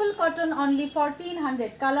staple cotton only 1400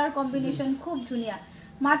 colour combination খুব ধুনিয়া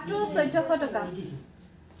মাত্ৰ 1400 টকা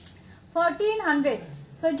 1400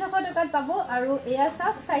 1400 টকাত পাব আৰু এয়া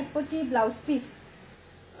সব সাইড পটি ব্লাউজ পিস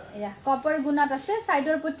এয়া কপাৰ গুণাত আছে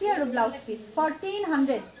সাইডৰ পটি আৰু ব্লাউজ পিস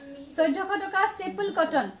 1400 1400 টকা ষ্টেপল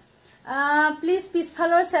কটন প্লিজ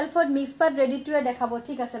পিছফালৰ সেলফত মিক্স পাট ৰেডি টু এ দেখাব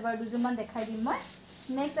ঠিক আছে বাৰু দুজনমান দেখাই দিম মই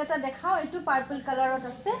নেক্সট এটা দেখাও এটো পাৰ্পল কালাৰত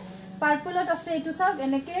আছে পাৰ্পলত আছে এটো চাওক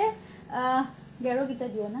এনেকে গেৰো গিটা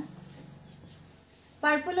দিও না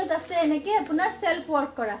পাৰ্পলত আছে এনেকে আপোনাৰ সেলফ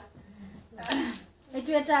ওয়াৰ্ক কৰা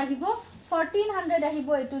এটো এটা আহিব 1400 আহিব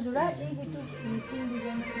এটো জোড়া এই হেতু মিসিং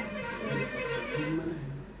ডিজাইন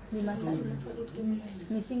নিমাসা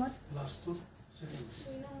মিসিংত লাস্টত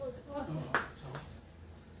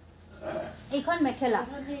এইখন মেখেলা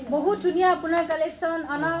বহুত ধুনিয়া আপোনাৰ collection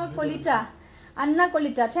Anna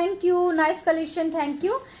Kalita thank U nice collection thank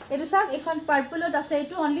U এটো চাওক এখন পার্পলত আছে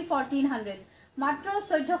এটো অনলি 1400 মাত্ৰ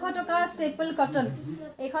 1400 টকা স্টেপল কটন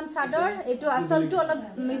এখন সাদৰ এটো আসলটো অলপ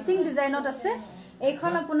মিসিং ডিজাইনত আছে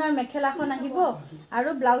এইখন আপোনাৰ মেখেলাখন আহিব আৰু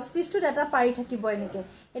ব্লাউজ পিসটো এটা পাৰি থাকিব এনেকে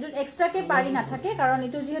এটো এক্সট্ৰাকে পাৰি নাথাকে কাৰণ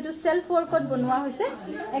এটো যেহেতু সেলফ ওয়াৰ্কত বনোৱা হৈছে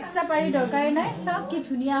এক্সট্ৰা পাৰি দৰকাৰ নাই চাওক কি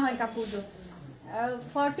ধুনিয়া হয় কাপোৰটো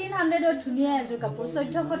 1400 ধুনিয়া এজোৰ কাপোৰ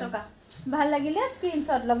 1400 টকা ভাল লাগিলে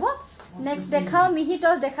স্ক্ৰিনশট লব নেক্সট দেখাও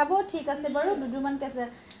মিহিটস দেখাব ঠিক আছে বাৰু দুদুমান কেছে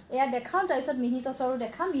এয়া দেখাও তাৰপিছত মিহিটসৰো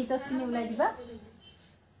দেখাম মিহিটস কিনি উলাই দিবা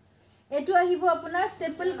এটো আহিব আপোনাৰ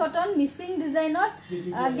স্টেপল কটন মিসিং ডিজাইনত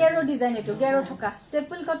গেৰো ডিজাইন এটো গেৰো থকা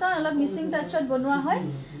স্টেপল কটন অলপ মিসিং টাচত বনোৱা হয়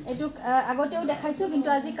এটো আগতেও দেখাইছো কিন্তু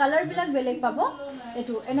আজি কালাৰ বিলাক বেলেগ পাব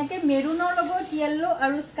এটো এনেকে মেৰুনৰ লগত ইয়েলো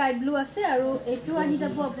আৰু স্কাই ব্লু আছে আৰু এটো আহি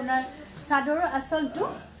যাব আপোনাৰ সাদৰ আসলটো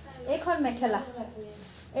এখন মেখেলা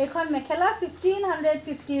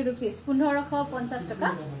 1550 rupees 1550 টকা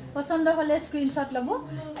পছন্দ হলে স্ক্ৰিনশট লব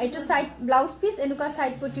এটো সাইড ব্লাউজ পিস এনুকা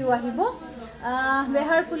সাইড পটিও আহিব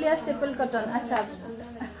বেহাৰ ফুলিয়া স্টেপল কটন আচ্ছা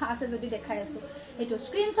আছে যদি দেখাই আছো এটো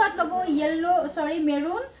স্ক্ৰিনশট লব ইয়েলো সৰি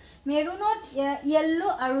মেৰুনত ইয়েলো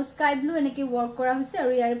আৰু স্কাই ব্লু এনেকে ওয়াৰ্ক কৰা হৈছে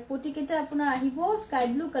আৰু ইয়াৰ পটি কেটা আপোনাৰ আহিব স্কাই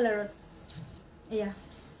ব্লু কালাৰত এয়া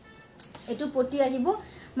এটো পটি আহিব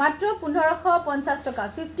মাত্ৰ 1550 টকা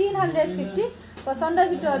 1550 পছন্দৰ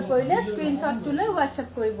ভিতৰত পৰিলে স্ক্ৰিনশট তুলৈ WhatsApp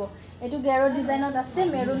কৰিব এটো গেৰো ডিজাইনত আছে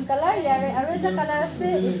মেৰুন কালাৰ ইয়াৰে আৰু এটা কালাৰ আছে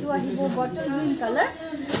এটো আহিব বটল গ্ৰীন কালাৰ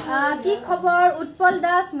কি খবৰ উৎপল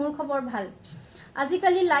দাস মোৰ খবৰ ভাল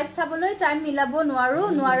আজিকালি লাইভ চাবলৈ টাইম মিলাব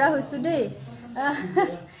নোৱাৰা হৈছো দেই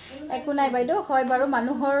একো নাই বাইদেউ হয় বাৰু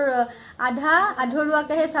মানুহৰ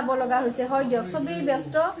আধৰুৱাকেহে চাব লগা হৈছে হয় দিয়ক সবেই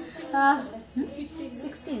ব্যস্ত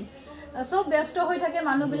 16 সব ব্যস্ত হৈ থাকে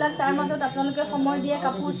মানুহবিলাক তাৰ মাজত আপোনালোকে সময় দিয়ে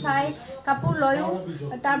কাপোৰ চাই কাপোৰ লয়ও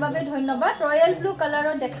তাৰ বাবে ধন্যবাদ ৰয়েল ব্লু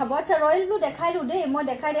কালাৰত দেখাব আচ্ছা ৰয়েল ব্লু দেখাইলো দেই মই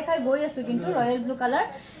দেখাই গৈ আছো কিন্তু ৰয়েল ব্লু কালাৰ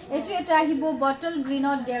এটো এটা আহিব বটল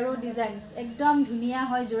গ্ৰীনত গেৰো ডিজাইন একদম ধুনিয়া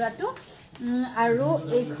হয় জোৰাটো আৰু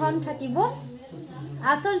এইখন থাকিব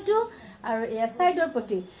আসলটো আৰু এয়া সাইডৰ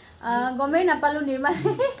পটি গমেই নাপালো নিৰ্মালী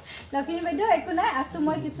লক্ষ্মী বাইদেউ একো নাই আছো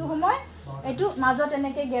মই কিছু সময় এটো মাজত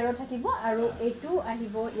এনেকে গেৰো থাকিব আৰু এটো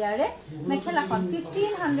আহিব ইয়াৰে মেখেলাখন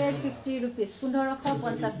 1550 rupees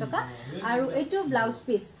 1550 টকা আৰু এটো ব্লাউজ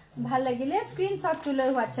পিস ভাল লাগিলে স্ক্ৰিনশট তুলৈ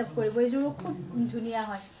WhatsApp কৰিব এজোৰ খুব ধুনিয়া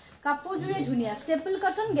হয় কাপোৰ জুৰে ধুনিয়া স্টেপল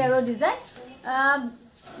কটন গেৰো ডিজাইন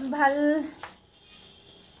ভাল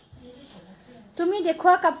তুমি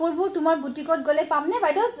দেখুৱা কাপোৰবোৰ তোমাৰ বুটিকত গলে পামনে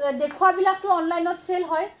বাইদেউ দেখুৱা বিলাকটো অনলাইনত সেল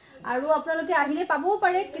হয় আৰু আপোনালোকে আহিলে পাবও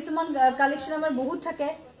পাৰে কিছুমান কালেকশন আমাৰ বহুত থাকে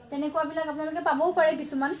তেনেকুৱা বিলাক আপোনালোকে পাবও পাৰে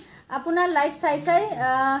কিছুমান আপোনাৰ লাইভ চাই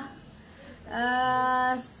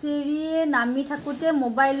সিৰিয়ে নামি থাকুতে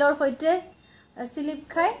মোবাইলৰ হৈতে স্লিপ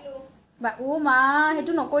খাই বা ও মা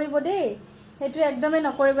হেতু নকৰিব দেই হেতু একদমই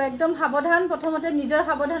নকৰিব একদম সাৱধান প্ৰথমতে নিজৰ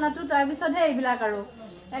সাৱধানটো তাৰ পিছতহে এইবিলাক আৰু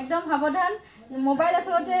একদম সাৱধান মোবাইল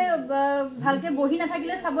আসলতে ভালকে বহি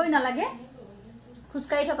নাথাকিলে চাবই নালাগে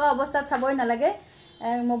খুসকাই থকা অৱস্থাত চাবই নালাগে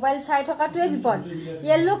মোবাইল চাই থকাটোৱে বিপদ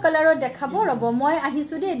ইয়েলো কালাৰত দেখাব ৰব মই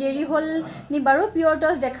আহিছো দে দেৰি হল নি বাৰু পিওৰ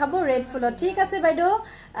টস দেখাব ৰেড ফুলত ঠিক আছে বাইদেউ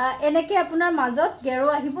এনেকে আপোনাৰ মাজত গেৰো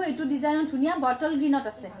আহিব এটো ডিজাইনত ধুনিয়া বটল গ্ৰীনত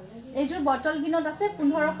আছে এইজোৰ বটল গ্ৰীনত আছে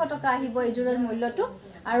 1500 টকা আহিব এইজোৰৰ মূল্যটো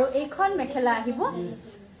আৰু এইখন মেখেলা আহিব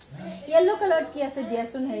ইয়েলো কালাৰত কি আছে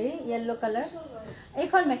দিয়াচোন হেৰি ইয়েলো কালাৰ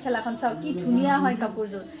এইখন মেখেলাখন চাও কি ধুনিয়া হয়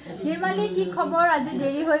কাপোৰজোৰ নিৰ্মালী কি খবৰ আজি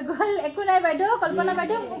দেৰি হৈ গল একো নাই বাইদেউ কল্পনা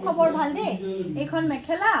বাইদেউ মোৰ খবৰ ভাল দেই এইখন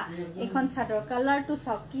মেখেলা এইখন সাদৰ কালাৰটো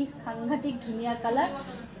চাও কি সাংঘাতিক ধুনিয়া কালাৰ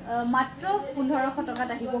মাত্ৰ 1500 টকাত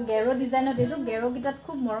আহিব গেৰো ডিজাইনত এটো গেৰো গিটাত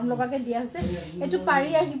খুব মৰম লগাকে দিয়া হৈছে এটো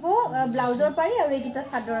পাৰি আহিব ব্লাউজৰ পাৰি আৰু এইগিটা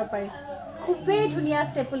সাদৰৰ পাৰি খুবেই ধুনিয়া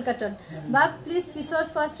স্টেপল কটন বা প্লিজ পিছত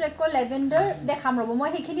ফাৰ্স্ট ৰেকৰ লেভেন্ডাৰ দেখাম ৰব মই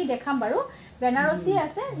হেখিনি দেখাম বাৰু বেনাৰসী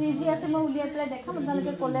আছে জি আছে মই উলিয়াই পেলাই দেখাম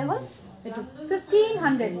আপোনালোকে কলে হল এটো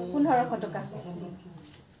 1500 টকা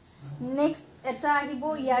নেক্সট এটা আহিব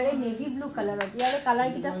ইয়াৰে নেভি ব্লু কালাৰত ইয়াৰে কালাৰ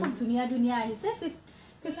কিটা খুব ধুনিয়া আহিছে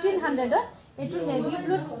 1500 এটো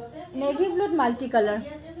নেভি ব্লুত মাল্টি কালাৰ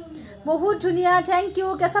বহুত ধুনিয়া থ্যাংক ইউ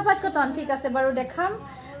কেসাপাত কটন ঠিক আছে বাৰু দেখাম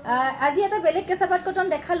আজি এটা বেলেগ কেঁচাপাত কটন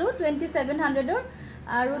দেখালো 2700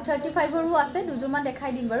 আৰু 35ৰো আছে দুজোৰমান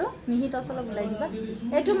দেখাই দিম বাৰু মিহি তছলক ওলাই দিবা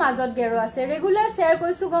এটো মাজত গেৰো আছে ৰেগুলাৰ শেয়াৰ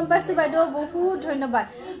কৰিছো গম পাইছো বাইদেউ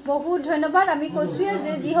বহুত ধন্যবাদ আমি কৈছোয়ে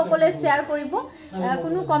যে যি সকলে শেয়াৰ কৰিব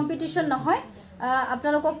কোনো কম্পিটিশন নহয়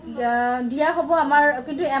আপোনালোকক দিয়া হ'ব আমাৰ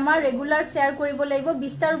কিন্তু আমাৰ ৰেগুলাৰ শেয়াৰ কৰিব লাগিব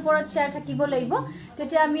 20 টাৰ ওপৰত শেয়াৰ থাকিব লাগিব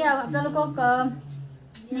তেতিয়া আমি আপোনালোকক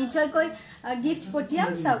নিশ্চয়কৈ গিফট পঠিয়াম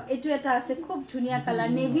চাওক এটো এটা আছে খুব ধুনিয়া কালাৰ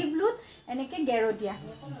নেভি ব্লু এনেকে গেৰো দিয়া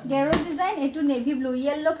গেৰো ডিজাইন এটো নেভি ব্লু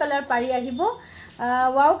ইয়েলো কালাৰ পাৰি আহিব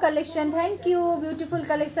wow collection thank U beautiful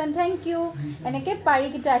collection thank U এনেকে পাৰি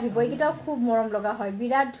কিটা আহিব এইকিটা খুব মৰম লগা হয়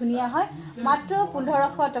বিৰাট ধুনিয়া হয় মাত্ৰ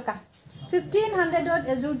 1500 টকা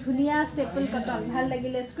 1500 এজোৰ ধুনিয়া স্টেপল কটন ভাল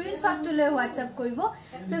লাগিলে স্ক্ৰিনশ্বট লৈ WhatsApp কৰিব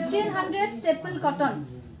 1500 স্টেপল কটন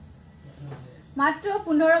মাত্ৰ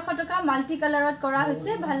 1500 টকা মাল্টি কালাৰত কৰা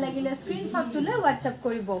হৈছে ভাল লাগিলে স্ক্ৰিনশ্বট লৈ WhatsApp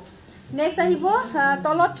কৰিব নেক্সট আহিব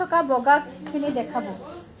তলত থকা বগা খিনি দেখাব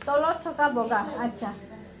তলত থকা বগা আচ্ছা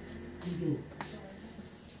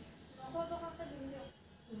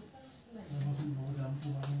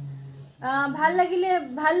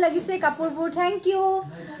ভাল লাগিছে কাপোৰবোৰ থ্যাংক ইউ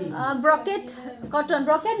ব্ৰকেট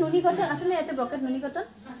নুনি কটন আছে নে এতে ব্ৰকেট নুনি কটন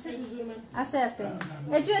আছে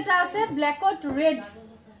এটো এটা আছে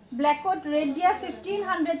ব্ল্যাকত ৰেড দিয়া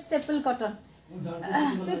 1500 স্টেপল কটন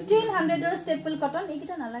 1500 ৰ স্টেপল কটন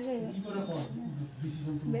এইকিটা না লাগে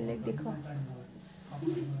বেলেগ দেখো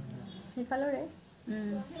ইফালৰে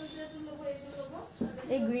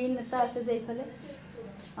এই গ্ৰীন এটা আছে যে ইফালে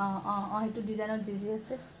হেতু ডিজাইনত জিজি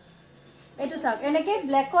আছে এটো চাওক এনেকে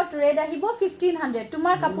ব্ল্যাকত ৰেড আহিব 1500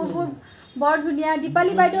 তোমাৰ কাপোৰবোৰ বৰ ধুনিয়া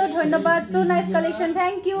দীপালি বাইদেউ ধন্যবাদ so nice collection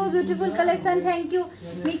thank U beautiful collection thank U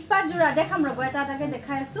mix পাট জোৰা দেখাম ৰব এটাকে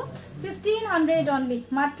দেখাই আছো 1500 অনলি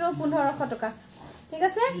মাত্ৰ 1500 টকা ঠিক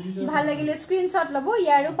আছে ভাল লাগিলে স্ক্ৰিনশ্বট লব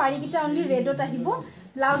ইয়াৰো পাৰি কিটা অনলি ৰেডত আহিব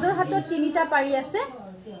ব্লাউজৰ হাতত তিনিটা পাৰি আছে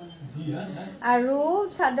আৰু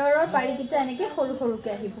সাদৰৰ পাৰি কিটা এনেকে সৰু সৰুকে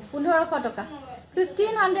আহিব 1500 টকা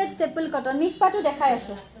 1500 স্টেপল কটন মিক্স পাটু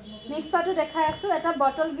দেখাই আছো এটা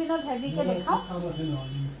বটল গ্ৰীনত হেভিকে দেখাও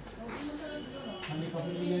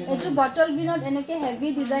এটো বটল গ্ৰীনত এনেকে হেভি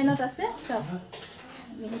ডিজাইনত আছে সব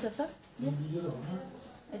মিনিট আছে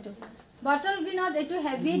এটো বটল গ্ৰীনত এটো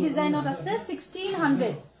হেভি ডিজাইনত আছে 1600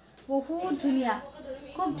 বহুত ধুনিয়া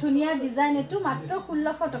খুব ধুনিয়া ডিজাইন এটো মাত্ৰ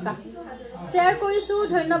 1600 টকা শেয়াৰ কৰিছো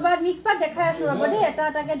ধন্যবাদ মিক্স পাট দেখাই আছো ৰবদে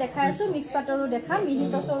এটাকে দেখাই আছো মিক্স পাটৰো দেখাম মিহি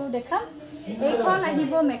তছৰো দেখাম এইখন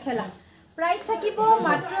আহিব মেখেলা प्राइस থাকিবো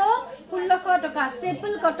মাত্ৰ 1600 টকা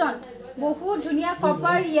স্টেপল কটন বহুত ধুনিয়া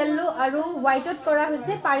কপাৰ ইয়েলো আৰু হোৱাইটত কৰা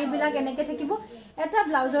হৈছে পাৰি বিলাক এনেকে থাকিব এটা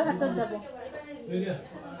ব্লাউজৰ হাতত যাব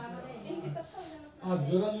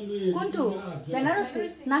কোনটো বেনাৰসী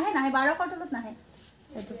নাহে 1200 তলত নাহে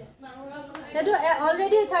এটো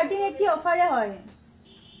অলৰেডি 1380 অফাৰে হয়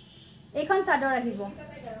এখন সাদৰ আহিব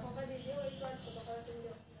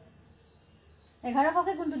 1100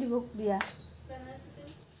 কে কোনটো দিব দিয়া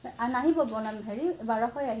নাহিব বনাম হেৰি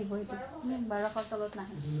 1200 আহিব এটো 1200 তলত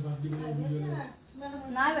নাহে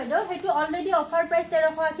নাই বাইদেউ হেতু অলৰেডি অফাৰ প্ৰাইস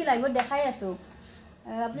 1300 কি লাগিব দেখাই আছো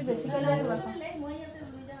আপুনি বেছিকৈ লৈ আহিব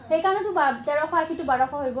সেই কাৰণে তো 1300 কি তো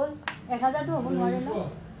 1200 হৈ গল 1000 তো হ'ব নোৱাৰে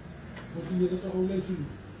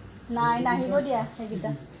না নাহিব দিয়া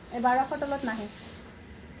হেকিটা 1200 তলত নাহে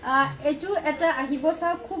এটো এটা আহিব সা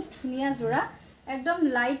খুব ধুনিয়া জোৰা एकदम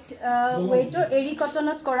लाइट वेटर एरी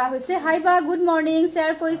कटनत करा होइसे हाय बा गुड मॉर्निंग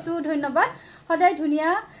शेयर करिसु धन्यवाद सदाय धुनिया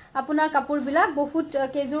আপোনাৰ কাপোৰ বিলাক বহুত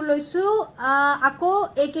কেজুৰ লৈছো আকো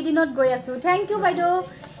একে দিনত গৈ আছো থ্যাংক ইউ বাইদেউ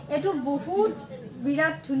এটো বহুত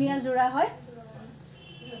বিৰাট ধুনিয়া জোৰা হয়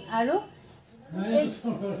আৰু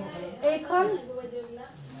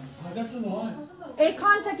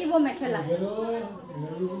এইখন থাকিব মেখেলা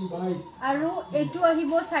আৰু এটো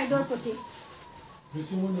আহিব সাইডৰ পটি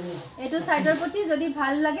এটো সাইডৰ পটি যদি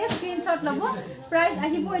ভাল লাগে স্ক্ৰিনশ্বট লব প্ৰাইস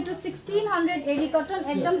আহিব এটো 1600 এৰি কটন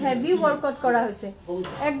একদম হেভি ওয়াৰ্কআউট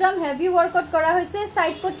কৰা হৈছে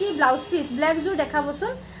সাইড পটি ব্লাউজ পিস ব্ল্যাক জুৰ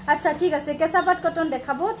দেখাবচোন আচ্ছা ঠিক আছে কেঁচাপাত কটন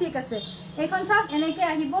দেখাবো ঠিক আছে এইখন চাওক এনেকে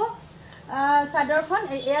আহিব সাদৰখন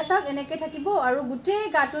এয়া চাওক এনেকে থাকিব আৰু গুটেই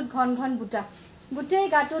গাটুত ঘন ঘন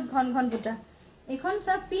বুটা এইখন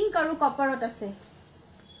চাওক পিংক আৰু কপাৰত আছে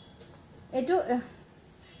এটো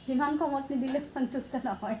जिमान कमत निदिले सन्तुष्ट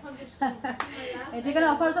নহয় এটিকাৰ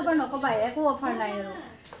অফাৰ সফাৰ নকবাই একো অফাৰ নাই আৰু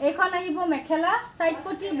এইখন আহিব মেখেলা সাইড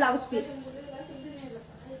পটি ব্লাউজ পিস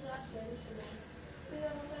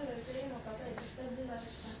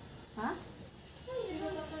হ্যাঁ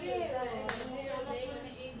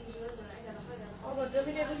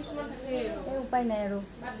উপায় নাই আৰু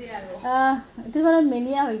কিছুমানৰ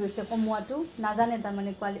মেনিয়া হৈ গৈছে কমোৱাটো নাজানে তাৰ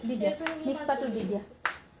মানে কোৱালিটি দি দিয়া মিক্স পাটো দি দিয়া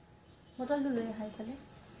বটলটো লৈ আহাই খালে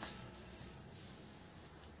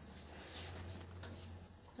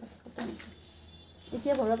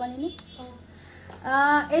এতিয়া ভৰা পানী নে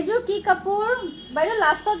এজোৰ কি কাপোৰ বাইদেউ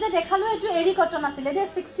লাষ্টত যে দেখালো এটো এৰি কটন আছিল দে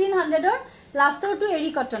 1600 ৰ লাষ্টৰটো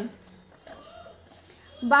এৰি কটন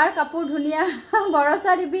বাৰ কাপোৰ ধুনিয়া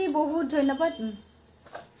বৰসা দিবি বহুত ধন্যবাদ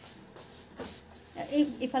এই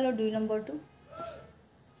ইফালৰ 2 নম্বৰটো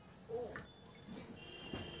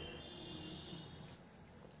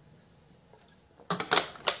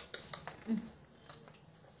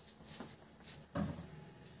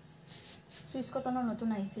সুইচ কটনৰ নতুন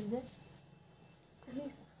আহিছিল যে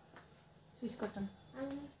সুইচ কটন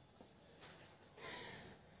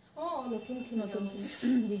নতুন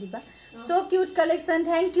দি দিবা so cute collection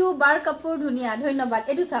thank U বাৰ কাপোৰ ধুনিয়া ধন্যবাদ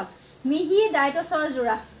এটো চাওক মিহি ডাইটছৰ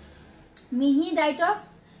জোৰা মিহি ডাইটছ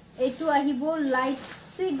এটো আহিব লাইট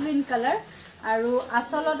সি গ্ৰীন কালাৰ আৰু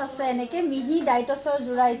আসলত আছে এনেকে মিহি ডাইটছৰ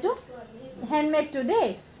জোৰা এটো handmade today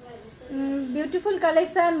beautiful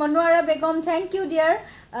collection মনোয়াৰা Begum thank U dear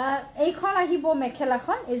এইখন আহিব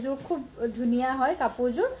মেখেলাখন এজোৰ খুব ধুনিয়া হয়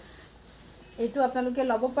কাপোৰজোৰ এটো আপোনালোকে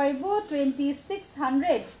লব পাৰিব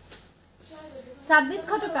 2600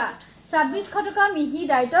 2600 টকা মিহি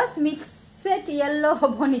ডাইটছ মিক্স সেট ইয়েলো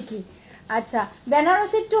হ'ব নেকি আচ্ছা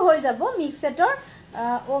বেনাৰসীটো হৈ যাব মিক্স সেটৰ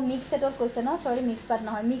ও মিক্স সেটৰ কৈছে ন সৰি মিক্স পাট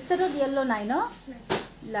নহয় মিক্স সেটৰ ইয়েলো নাই ন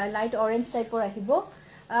লাইট অৰেঞ্জ টাইপৰ আহিব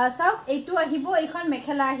সাউক এইটো আহিব এইখন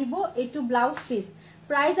মেখেলা আহিব এইটো ব্লাউজ পিস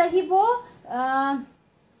প্ৰাইস আহিব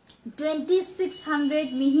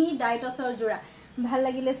 2600 মিহি ডাইটছৰ জোৰা ভাল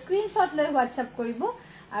লাগিলে স্ক্ৰিনশ্বট লৈ WhatsApp কৰিব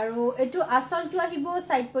আৰু এটো আসলটো আহিব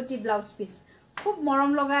সাইড পটি ব্লাউজ পিস খুব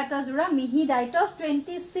মৰম লগা এটা জোৰা মিহি ডাইটছ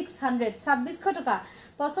 2600 2600 টকা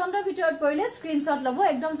পছন্দৰ ভিতৰত পৰিলে স্ক্ৰিনশ্বট লব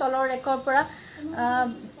একদম তলৰ ৰেকৰ পৰা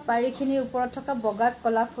পাৰিখিনিৰ ওপৰত থকা বগাত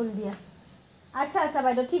কলা ফুল দিয়া আচ্ছা আচ্ছা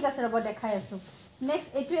বাইদেউ ঠিক আছে ৰব দেখাই আছো নেক্সট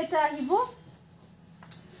এটো এটা আহিব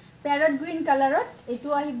প্যাৰট গ্ৰীন কালাৰত এটো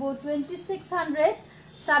আহিব 2600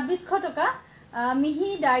 2600 টকা মিহি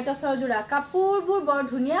ডাইটছৰ জোৰা কাপোৰবোৰ বৰ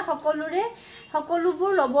ধুনিয়া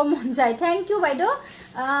সকলোবোৰ লবৰ মন যায় থ্যাংক ইউ বাইদেউ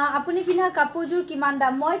আপুনি পিনা কাপোৰজোৰ কিমান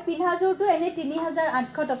দাম মই পিনা জোৰটো এনে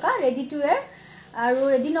 3800 টকা ৰেডি টু ওয়্যাৰ আৰু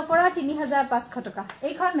ৰেডি নকৰা 3500 টকা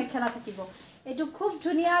এইখন মেখেলা থাকিব এটো খুব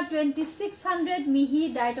ধুনিয়া 2600 মিহি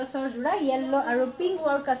ডাইটছৰ জোৰা ইয়েলো আৰু পিংক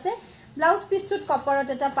ওয়াৰ্ক আছে ব্লাউজ পিসটোত কপাৰত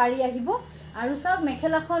এটা পাৰি আহিব আৰু সব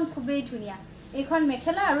মেখেলাখন খুবেই ধুনিয়া এইখন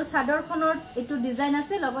মেখেলা আৰু সাদৰখনৰ এটো ডিজাইন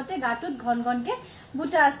আছে লগতে গাটুত ঘন ঘনকে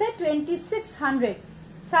বুটা আছে 2600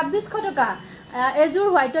 2600 টকা এজোৰ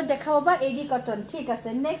হোৱাইটত দেখাব বা এডি কটন ঠিক আছে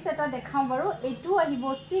নেক্সট এটা দেখাও বাৰু এটো আহিব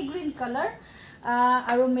সি গ্ৰীন কালাৰ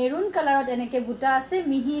আৰু মেৰুন কালাৰত এনেকে বুটা আছে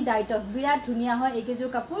মিহি ডাইটছ বিৰাট ধুনিয়া হয় একেজোৰ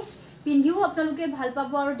কাপোৰ পিন্ধিও আপোনালোকে ভাল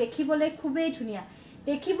পাব আৰু দেখিবলৈ খুবেই ধুনিয়া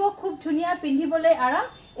দেখিব খুব ধুনিয়া পিন্ধিবলৈ আৰাম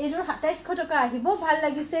এজোৰ 2700 টকা আহিব ভাল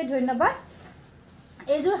লাগিছে ধন্যবাদ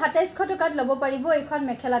এজোৰ 2700 টকাত লব পাৰিব এখন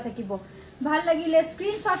মেখেলা থাকিব ভাল লাগিলে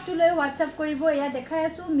স্ক্ৰিনশ্বটটো লৈ WhatsApp কৰিব এয়া দেখাই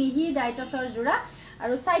আছো মিহি ডাইটছৰ জোৰা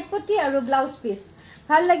আৰু সাইড পটি আৰু ব্লাউজ পিস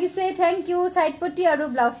ভাল লাগিছে থ্যাংক ইউ সাইড পটি আৰু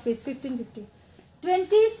ব্লাউজ পিস 1550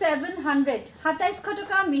 2700 2700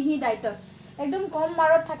 টকা মিহি ডাইটছ একদম কম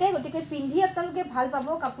মাৰত থাকে গতিকে পিন্ধি আপোনালোকে ভাল পাব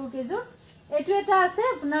কাপোৰ কেজোৰ এটো এটা আছে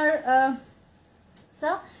আপোনাৰ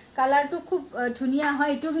সো কালাৰটো খুব ধুনিয়া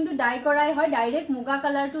হয় এটো কিন্তু ডাই কৰাই হয় ডাইৰেক্ট মুগা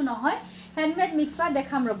কালাৰটো নহয় হ্যান্ডমেড মিক্স পা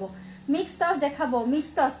দেখাম ৰব মিক্স টস দেখাবো মিক্স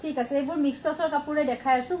টস ঠিক আছে এইবোৰ মিক্স টসৰ কাপোৰে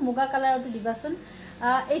দেখাই আছো মুগা কালাৰটো দিবাচোন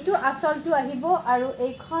এটো আসলটো আহিব আৰু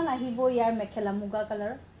এইখন আহিব ইয়াৰ মেখেলা মুগা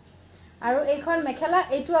কালাৰ আৰু এইখন মেখেলা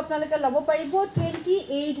এটো আপোনালোকে লব পাৰিব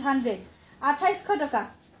 2800 2800 টকা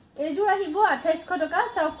এজোৰ আহিব 2800 টকা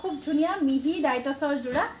সব খুব ধুনিয়া মিহি ডাইটছৰ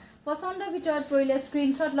জোৰা পছন্দৰ ভিতৰত পৰিলে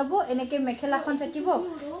স্ক্ৰিনশ্বট লব এনেকে মেখেলাখন থাকিব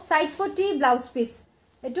সাইড পটি ব্লাউজ পিস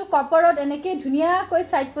এটো কপাৰত এনেকে ধুনিয়া কৈ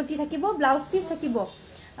সাইড পটি থাকিব ব্লাউজ পিস থাকিব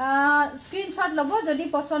স্ক্ৰিনশ্বট লব যদি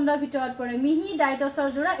পছন্দৰ ভিতৰত পৰে মিহি ডাইটছৰ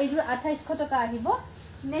জোৰা এজোৰ 2800 টকা আহিব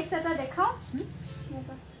নেক্সট এটা দেখাও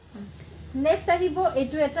নেক্সট আহিব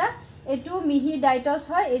এটো মিহি ডাইটছ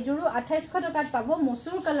হয় এজোৰো 2800 টকাত পাব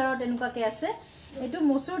মসুৰ কালাৰত এনেকুৱাকে আছে এটো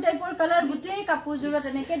মসুৰ টাইপৰ কালাৰ গুটেই কাপোৰজোৰত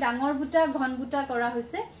এনেকে ডাঙৰ বুটা ঘন বুটা কৰা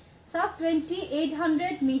হৈছে সব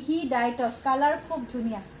 2800 মিহি ডাইটছ কালাৰ খুব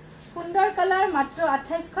ধুনিয়া সুন্দৰ কালাৰ মাত্ৰ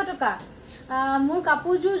 2800 টকা মোৰ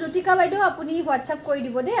কাপোৰজোৰ জুটিকা বাইদেউ আপুনি WhatsApp কৰি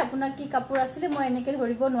দিব দে আপোনাৰ কি কাপোৰ আছিল মই এনেকে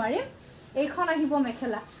ধৰিব নোৱাৰিম এইখন আহিব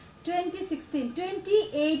মেখেলা 2016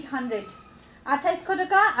 2800 2800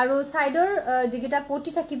 টকা আৰু সাইডৰ যিগিটা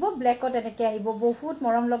পটি থাকিব ব্ল্যাকত এনেকে আহিব বহুত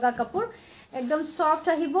মৰম লগা কাপোৰ একদম সফট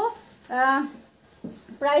আহিব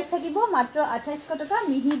প্ৰাইস থাকিব মাত্ৰ 2800 টকা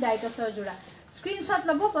মিহি ডাইটছৰ জোৰা স্ক্ৰিনশ্বট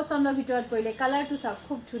লব পছন্দৰ ভিতৰত পৰিলে কালাৰটো সব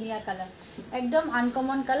খুব ধুনিয়া কালাৰ একদম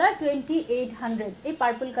আনকমন কালাৰ 2800 এই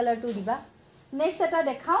পাৰ্পল কালাৰটো দিবা নেক্সট এটা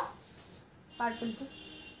দেখাও পাৰ্পলটো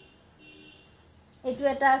এইটো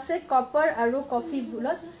এটা আছে কপাৰ আৰু কফি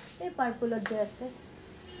বুলত এই পাৰ্পলত যে আছে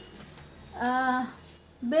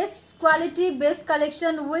best quality best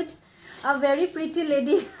collection with a very pretty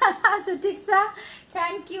lady সুঠিকছা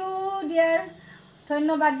thank U dear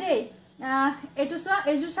ধন্যবাদ দেই এইটো চোৱা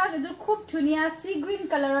এইযোৰ চাওক এইযোৰ খুব ধুনীয়া সি গ্ৰীণ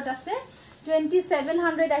কালাৰত আছে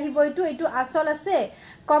 2700 আহিব এইটো আসল আছে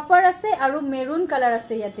কপাৰ আছে আৰু মেৰুন কালাৰ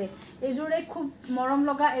আছে ইয়াতে এইযোৰে খুব মৰম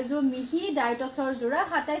লগা এইযোৰ মিহি ডাইটছৰ জোৰা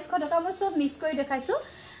 2700 টকা মই সব মিক্স কৰি দেখাইছো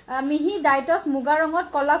মিহি ডাইটছ মুগা ৰঙত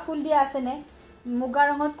কলা ফুল দিয়া আছে নে মুগা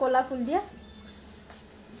ৰঙত কলা ফুল দিয়া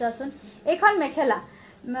চাচোন এইখন মেখেলা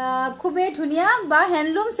খুবেই ধুনীয়া বা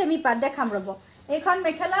হ্যান্ডলুম সেমি পাট দেখাম ৰব এইখন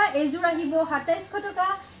মেখেলা এইযোৰ আহিব 2700 টকা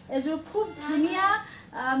এযোৰ খুব ধুনীয়া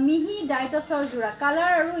মিহি ডাইটছৰ জোৰা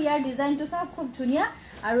কালাৰ আৰু ইয়াৰ ডিজাইনটো সব খুব ধুনীয়া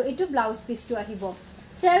আৰু এটো ব্লাউজ পিসটো আহিব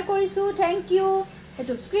শেয়াৰ কৰিছো থ্যাংক ইউ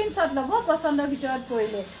এটো স্ক্ৰিনশ্বট লব পছন্দৰ ভিতৰত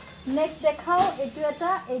পৰিলে নেক্সট দেখাও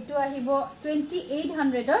এটো আহিব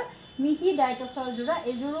 2800 ৰ মিহি ডাইটছৰ জোৰা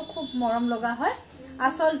এযোৰো খুব মৰম লগা হয়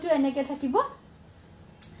আসলটো এনেকে থাকিব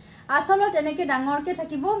আসলত এনেকে ডাঙৰকে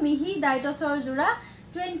থাকিব মিহি ডাইটছৰ জোৰা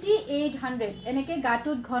 2800 এনেকে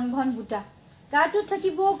গাটুত ঘন ঘন বুটা গাটুত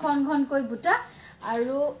থাকিব ঘন ঘন কৈ বুটা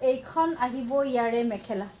আৰু এইখন আহিব ইয়াৰে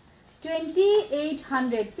মেখেলা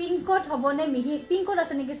 2800 পিংকত হবনে মিহি পিংকত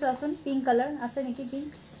আছে নেকি চোৱাচোন পিংক কালাৰ আছে নেকি পিংক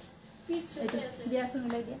এটো দিয়াচোন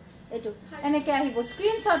ওলাই দিয়া এটো এনেকে আহিব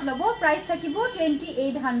স্ক্ৰিনশ্বট লব প্ৰাইস থাকিব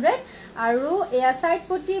 2800 আৰু এয়া সাইড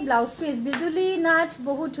পটি ব্লাউজ পিস বিজুলি নাট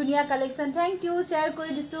বহুত ধুনীয়া কালেকশন থ্যাংক ইউ শেয়াৰ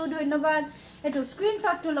কৰি দিছো ধন্যবাদ এটো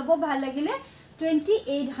স্ক্ৰিনশ্বটটো লব ভাল লাগিলে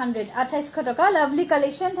 2800 2800 টকা লাভলি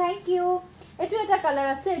কালেকশন থ্যাংক ইউ এটো এটা কালাৰ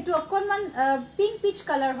আছে এটো অকনমান পিংক পিচ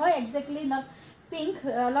কালাৰ হয় এক্স্যাক্টলি নট পিংক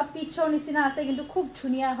অলপ পিচৰ নিচিনা আছে কিন্তু খুব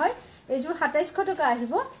ধুনীয়া হয় এযোৰ 2700 টকা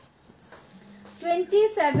আহিব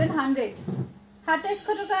 2700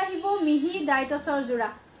 2700 টকা আহিব মিহি ডাইটছৰ জোৰা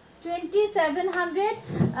 2700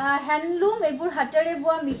 হ্যান্ডলুম এবোৰ হাতেৰে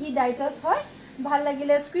বোৱা মিহি ডাইটছ হয় ভাল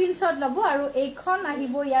লাগিলে স্ক্ৰিনশ্বট লব আৰু এইখন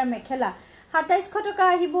আহিব ইয়াৰ মেখেলা 2700 টকা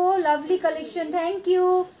আহিব লাভলি কালেকশন থ্যাংক ইউ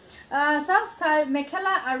সব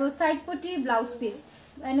মেখেলা আৰু সাইড পটি ব্লাউজ পিস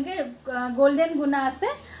এনেকে গোল্ডেন গুনা আছে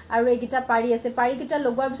আৰু এইগিটা পাৰি আছে পাৰি কিটা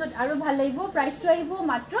লগোৱাৰ পিছত আৰু ভাল লাগিব প্ৰাইসটো আহিব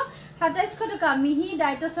মাত্ৰ 2700 টকা মিহি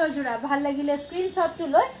ডাইটছৰ জোৰা ভাল লাগিলে স্ক্ৰিনশ্বটটো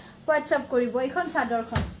লৈ হোৱাটসঅ্যাপ কৰিব এইখন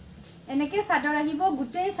সাদৰখন এনেকে সাদৰ আহিব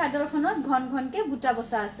গুটেই সাদৰখনত ঘন ঘনকে বুটা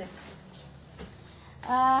বসা আছে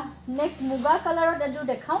নেক্সট মুগা কালাৰত এটো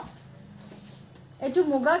দেখাও এটো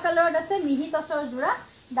মুগা কালাৰত আছে মিহি টছৰ জোৰা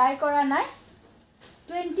ডাই কৰা নাই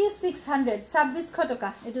 2600 2600 টকা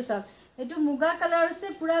এটো সব এটো মুগা কালাৰ আছে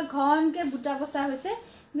পুৰা ঘনকে বুটা বসা হৈছে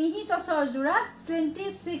মিহি টছৰ জোৰা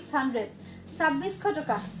 2600 2600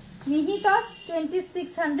 টকা মিহি টছ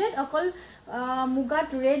 2600 অকল মুগাত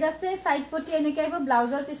ৰেড আছে সাইড পটি এনেকে আহিব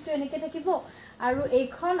ব্লাউজৰ পিসটো এনেকে থাকিব আৰু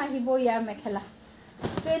এইখন আহিব ইয়াৰ মেখেলা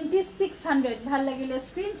 2600 ভাল লাগিলে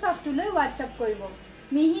স্ক্ৰিনশ্বটটো লৈ হোৱাটসঅ্যাপ কৰিব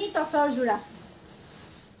মিহি টছৰ জোৰা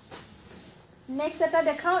নেক্সট এটা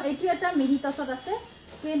দেখাও এটো এটা মিহি টছত আছে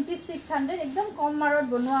 2600 একদম কম মাৰত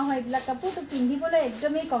বনোৱা হয় ইবলা কাপোৰ তো পিন্ধিবলৈ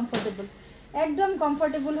একদমই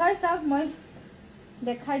কমফৰ্টেবল হয় চাওক মই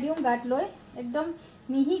দেখাই দিও গাত লৈ একদম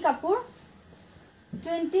মিহি কাপোৰ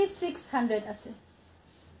 2600 আছে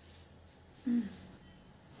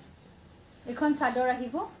এখন সাদৰ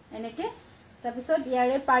আহিব এনেকে তাৰ পিছত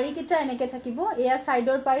ইয়াৰে পাৰি কিটা এনেকে থাকিব এয়া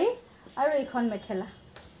সাইডৰ পাৰি আৰু এইখন মেখেলা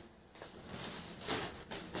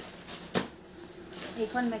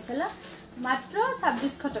এইখন মেখেলা মাত্ৰ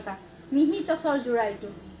 2600 টকা মিহি টছৰ জোৰা এটো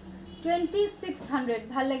 2600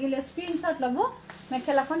 ভাল লাগিলে স্ক্ৰিনশ্বট লব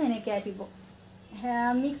মেখেলাখন এনেকে আহিব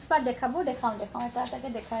মিক্স পাট দেখাও এটা এটাকে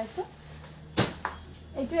দেখাই আছো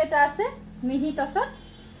এটো এটা আছে মিহি টছত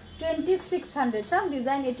 2600 চাওক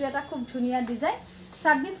ডিজাইন এটো এটা খুব ধুনীয়া ডিজাইন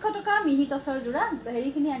 2600 টকা মিহি টছৰ জোৰা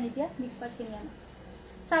হেৰিখিনি আনি দিয়া মিক্স পাট কিনি আনা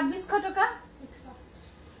 2600 টকা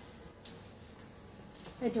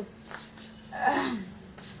এটো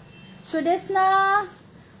সুদেশনা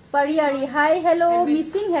পারিয়ারি হাই হেলো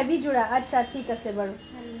মিসিং হেভি জোড়া আচ্ছা ঠিক আছে বাৰু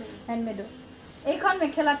হ্যান্ডমেড এইখন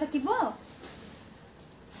মেখেলা থাকিব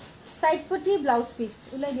সাইড পটি ব্লাউজ পিস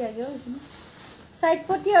উলাই দিয়া গেও সাইড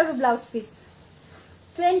পটি আৰু ব্লাউজ পিস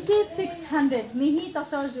 2600 মিহি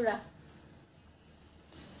টছৰ জোড়া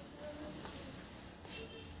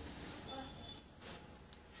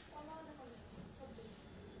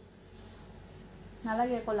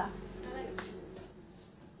নালাগে কলা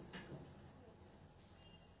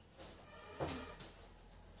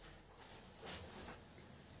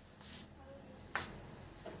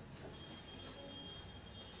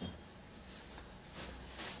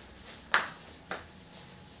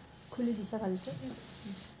খুলি দিছা ভালকে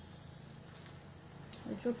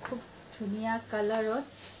এটো খুব ধুনীয়া কালাৰত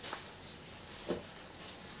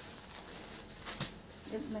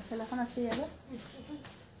মেখেলাখন আছে ইয়াত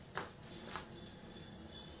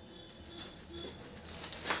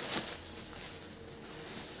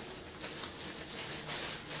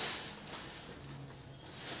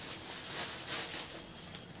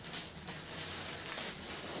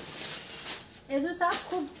এযোৰ চাওক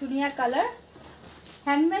খুব ধুনীয়া কালাৰ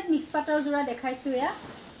হ্যান্ডমেড মিক্স পাটৰ জোৰা দেখাইছো ইয়া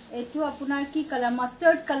এটো আপোনাৰ কি কালাৰ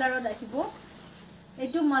মাষ্টাৰ্ড কালাৰত আহিব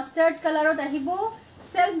এটো মাষ্টাৰ্ড কালাৰত আহিব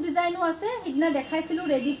সেলফ ডিজাইনও আছে ইদনা দেখাইছিলো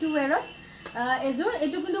ৰেডি টু ওয়্যাৰত এযোৰ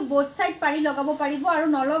এটো কিন্তু বোথ সাইড পাৰি লগাব পাৰিব আৰু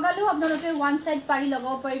নলগালেও আপোনালোকে ওয়ান সাইড পাৰি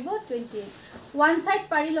লগাব পাৰিব 28 ওয়ান সাইড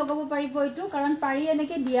পাৰি লগাব পাৰিব এটো কাৰণ পাৰি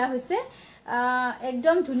এনেকে দিয়া হৈছে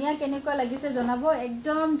একদম ধুনীয়া কেনেকুৱা লাগিছে জনাব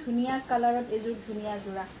একদম ধুনীয়া কালাৰত এযোৰ ধুনীয়া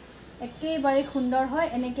জোৰা একেবাৰে সুন্দৰ হয়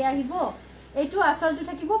এনেকে আহিব এটো আসলটো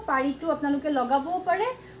থাকিব পাৰিটো আপোনালোকে লগাবও পাৰে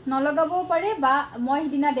নলগাবও পাৰে বা মই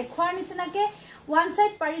হিদিনা দেখুৱাৰ নিচিনাকে ওয়ান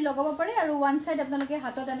সাইড পাৰি লগাব পাৰে আৰু ওয়ান সাইড আপোনালোকে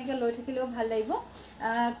হাতত এনেকে লৈ থাকিলেও ভাল লাগিব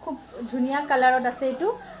খুব ধুনীয়া কালাৰত আছে এটো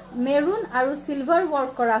মেৰুন আৰু সিলভাৰ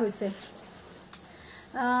ওয়াৰ্ক কৰা হৈছে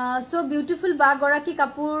সো বিউটিফুল বা গৰাকী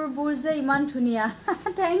কাপোৰবোৰ যে ইমান ধুনীয়া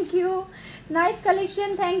thank U nice collection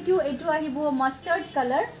thank U এটো আহিব মাষ্টাৰ্ড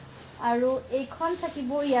কালাৰ আৰু এইখন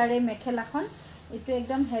থাকিব ইয়াৰে মেখেলাখন এটো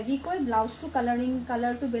একদম হেভি কই ব্লাউজটো কালাৰিং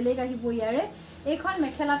কালাৰটো বেলেগ আহিব ইয়াৰে এইখন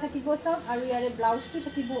মেখেলা থাকিব সব আৰু ইয়াৰে ব্লাউজটো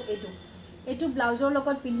থাকিব এটো ব্লাউজৰ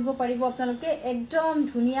লগত পিন্ধিব পাৰিব আপোনালোকে একদম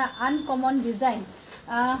ধুনীয়া আনকমন ডিজাইন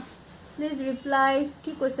প্লিজ ৰিপ্লাই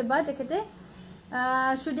কি কৈছে বা দেখতে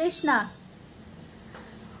সুদেশনা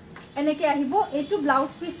এনেকে আহিব এটো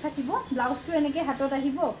ব্লাউজ পিস থাকিব ব্লাউজটো এনেকে হাতত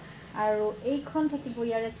আহিব আৰু এইখন থাকিব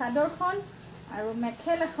ইয়াৰে চাদৰখন আৰু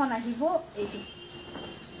মেখেলাখন আহিব এইটো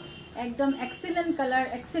একদম এক্সেলেন্ট কালাৰ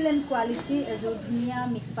এক্সেলেন্ট কোৱালিটি এযোৰ ধুনীয়া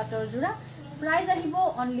মিক্স পাটৰ জোৰা প্ৰাইস আহিব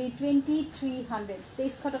অনলি 2300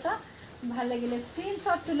 2300 টকা ভাল লাগিলে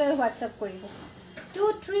স্ক্ৰিনশ্বট তুলৈ WhatsApp কৰিব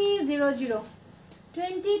 2300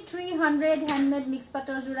 2300 হ্যান্ডমেড মিক্স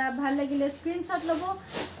পাটৰ জোৰা ভাল লাগিলে স্ক্ৰিনশ্বট লব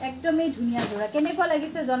একদমই ধুনীয়া জোৰা কেনেকুৱা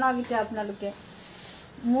লাগিছে জনাওক ইটা আপোনালোকে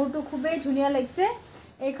মোৰটো খুবেই ধুনীয়া লাগিছে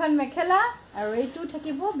এইখন মেখেলা আৰু এইটো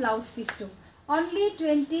থাকিব ব্লাউজ পিসটো only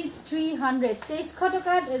 2300 2300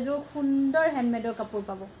 টকাত এযোৰ সুন্দৰ হ্যান্ডমেডৰ কাপোৰ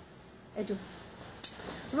পাব এটো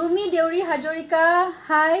ৰুমি দেউৰী হাজৰিকা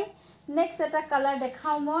হাই নেক্সট এটা কালাৰ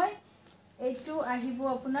দেখাও মই এইটো আহিব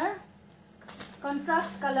আপোনাৰ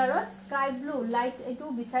কন্ট্ৰাস্ট কালাৰত স্কাই ব্লু লাইট এইটো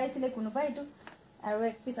বিচাৰিছিলে কোনোবা এইটো আৰু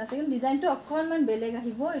এক পিস আছে কিন্তু ডিজাইনটো অকনমান বেলেগ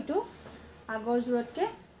আহিব এইটো আগৰ জোৰতকে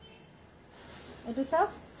এইটো সব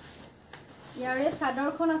ইয়াৰে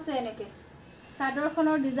চাদৰখন আছে এনেকে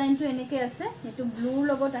চাদৰখনৰ ডিজাইনটো এনেকে আছে এটো ব্লুৰ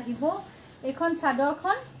লগত আহিব এখন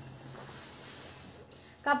চাদৰখন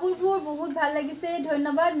কাপোৰবোৰ বহুত ভাল লাগিছে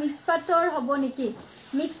ধন্যবাদ মিক্স পাটৰ হ'ব নেকি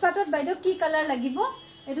মিক্স পাটত বাইদেউ কি কালাৰ লাগিব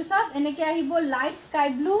এটো সব এনেকে আহিব লাইট স্কাই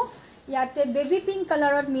ব্লু ইয়াতে বেবি পিংক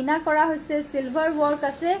কালাৰত মিনা কৰা হৈছে সিলভাৰ ওয়াৰ্ক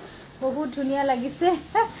আছে বহুত ধুনীয়া লাগিছে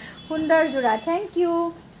সুন্দৰ জোৰা থ্যাংক ইউ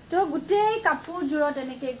তো গুটেই কাপোৰ জোৰত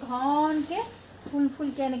এনেকে ঘনকে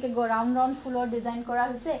ফুলকে এনেকে ৰাউণ্ড ৰাউণ্ড ফুলৰ ডিজাইন কৰা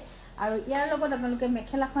হৈছে আৰু ইয়াৰ লগত আপোনালোকে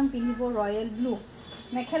মেখেলাখন পিন্ধিব ৰয়েল ব্লু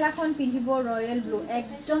মেখেলাখন পিন্ধিব ৰয়েল ব্লু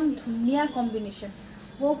একদম ধুনীয়া কম্বিনেশন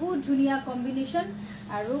বহুত ধুনীয়া কম্বিনেশন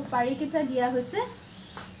আৰু পাৰিকেটা দিয়া হৈছে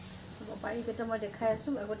পাৰিকেটা মই দেখাই আছো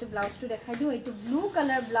আগতে ব্লাউজটো দেখাই দিও এইটো blue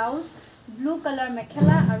colour blouse blue colour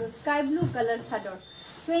মেখেলা আৰু স্কাই ব্লু কালাৰ চাদৰ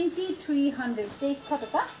 2300 2300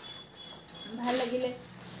 টকা ভাল লাগিলে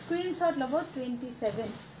স্ক্ৰিনশ্বট লব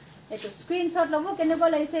 27 এটো স্ক্ৰিনশ্বট লব কেনেকুৱা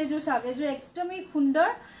লাগিছে এযোৰ চাওক এযোৰ একদমই সুন্দৰ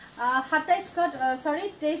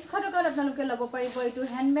 2300 টকাত আপোনালোকে লব পাৰিব এইটো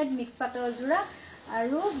হ্যান্ডমেড মিক্স পাটৰ জোৰা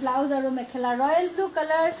আৰু ব্লাউজ আৰু মেখেলা ৰয়েল ব্লু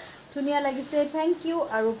কালাৰ ধুনীয়া লাগিছে থ্যাংক ইউ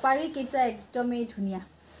আৰু পাৰি কেটা একদমই ধুনীয়া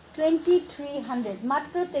 2300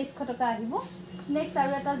 মাত্ৰ 2300 টকা আহিব নেক্সট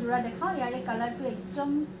আৰু এটা জোৰা দেখাও ইয়াৰে কালাৰটো একদম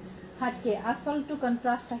হাটকে আসলটো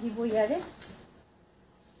কন্ট্ৰাস্ট আহিব ইয়াৰে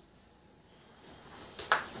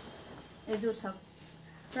এযোৰ চাওক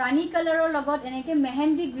ৰানী কালাৰৰ লগত এনেকে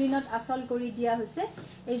মেহেন্দি গ্ৰীনত আসল কৰি দিয়া হৈছে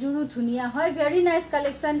এযোৰো ধুনীয়া হয় very nice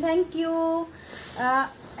collection thank U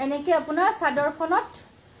এনেকে আপোনাৰ চাদৰখনত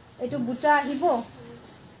এটো বুটা আহিব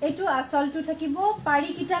এটো আসলটো থাকিব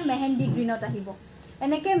পাৰি কিটা মেহেন্দি গ্ৰীনত আহিব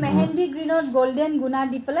এনেকে মেহেন্দি গ্ৰীনত গোল্ডেন গুনা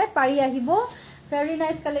দি পেলাই পাৰি আহিব very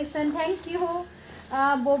nice collection thank U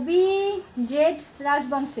Bobby Z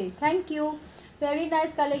Rajbongshi thank you very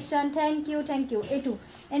nice collection thank U এটো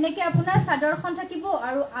এনেকে আপোনাৰ চাদৰখন থাকিব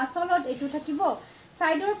আৰু আসলত এটো থাকিব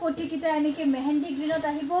সাইডৰ পটিকিটা এনেকে মেহেন্দি গ্ৰীনত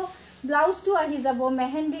আহিব ব্লাউজটো আহি যাব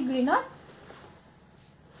মেহেন্দি গ্ৰীনত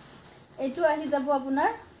এটো আহি যাব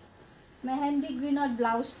আপোনাৰ মেহেন্দি গ্ৰীনত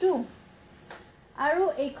ব্লাউজটো আৰু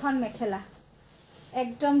এইখন মেখেলা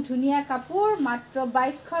একদম ধুনীয়া কাপোৰ মাত্ৰ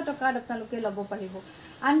 2200 টকাত আপোনালোকে লব পাৰিব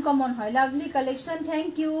আনকমন হয় লাভলি কালেকশন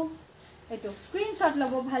থ্যাংক ইউ এটো স্ক্ৰিনশট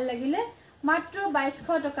লব ভাল লাগিলে মাত্ৰ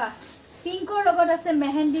 2200 টকা পিংকৰ লগত আছে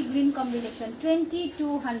মেহেন্দি গ্ৰীণ কম্বিনেশন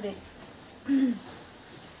 2200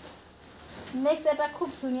 নেক্সট এটা খুব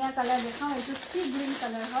ধুনিয়া কালাৰ দেখাও এটো সি গ্ৰীণ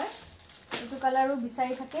কালাৰ হয় এটো কালাৰো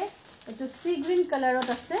বিচাৰি থাকে এটো সি গ্ৰীণ কালাৰত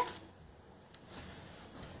আছে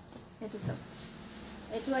এটো সব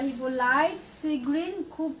এটো আহিব লাইট সি গ্ৰীণ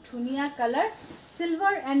খুব ধুনিয়া colour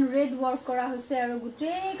silver and red work কৰা হৈছে আৰু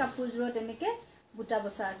গুটে কাপোৰজোৰত এনেকে বুটা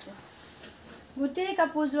বসা আছে গুটে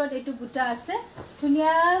কাপোৰজোৰত এটো বুটা আছে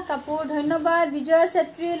ধুনিয়া কাপোৰ ধন্যবাদ বিজয়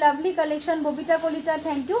সেত্ৰী lovely collection Babita Kalita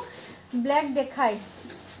thank U black দেখাই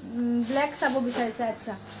ব্ল্যাক সাব বিচাৰিছে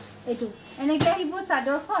আচ্ছা এটো এনেকে আহিব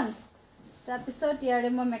সাদৰখন তাৰ পিছত ইয়াৰে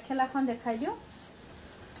মই মেখেলাখন দেখাই দিও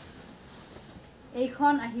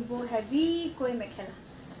এইখন আহিব হেভি কই মেখেলা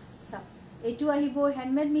সব এটো আহিব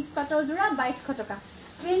হ্যান্ডমেড মিক্স পাটৰ জোৰা 2200 টকা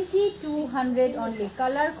 2200 অনলি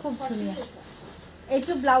কালাৰ খুব ধুনিয়া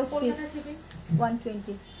এটো ব্লাউজ পিস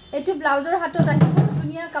 120 এটো ব্লাউজৰ হাতত আহিব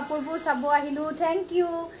ধুনিয়া কাপোৰবোৰ চাব আহিলো থ্যাংক ইউ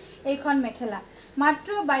এইখন মেখেলা মাত্ৰ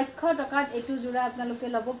 2200 টকাত এটো জোৰা আপোনালোকে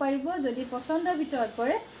লব পাৰিব যদি পছন্দৰ ভিতৰত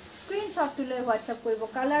পৰে স্ক্ৰিনশট তুলে হোৱাটসঅ্যাপ কৰিব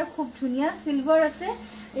কালাৰ খুব ধুনিয়া সিলভাৰ আছে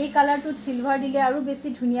এই কালাৰটোত সিলভাৰ দিলে আৰু বেছি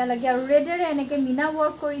ধুনিয়া লাগে আৰু ৰেডেৰে এনেকে মিনা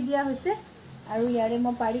ওয়াৰ্ক কৰি দিয়া হৈছে আৰু ইয়াৰে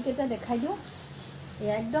মই পাৰি কেটা দেখাই দিও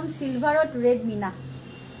একদম সিলভাৰত ৰেড মিনা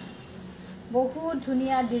বহুত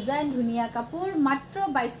ধুনিয়া ডিজাইন ধুনিয়া কাপোৰ মাত্ৰ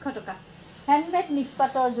 2200 টকা হ্যান্ডমেড মিক্স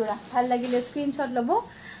পাটৰ জোৰা ভাল লাগিলে স্ক্ৰিনশট লব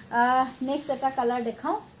নেক্সট এটা কালাৰ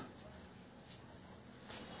দেখাও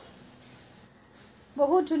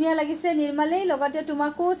বহুত ধুনিয়া লাগিছে নিৰ্মলে লগতে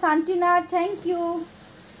তোমাকো শান্তিনা থ্যাংক ইউ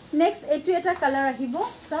নেক্সট এটো এটা কালাৰ আহিব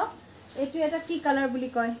সো এটো এটা কি কালাৰ বুলি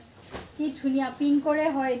কয় কি ধুনিয়া পিংকৰে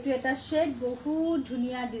হয় এটো এটা শেড বহুত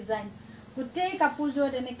ধুনিয়া ডিজাইন গুটে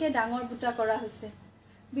কাপোৰজোৰত এনেকে ডাঙৰ বুটা কৰা হৈছে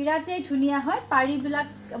বিৰাটে ধুনিয়া হয় পাৰি বিলাক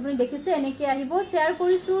আপুনি দেখিছে এনেকে আহিব শেয়াৰ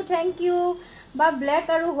কৰিছো থ্যাংক ইউ বা ব্ল্যাক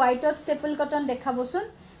আৰু হোৱাইটত ষ্টেপল কটন দেখাবচোন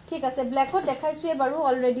ঠিক আছে ব্ল্যাকত দেখাইছোৱে বাৰু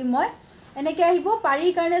অলৰেডি মই এনেকে আহিব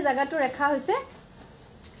পাৰিৰ কাৰণে জায়গাটো ৰেখা হৈছে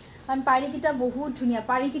কাৰণ পাৰি কিটা বহুত ধুনিয়া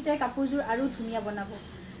পাৰি কিটা কাপোৰজোৰ আৰু ধুনিয়া বনাব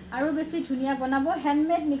আৰু বেছি ধুনিয়া বনাব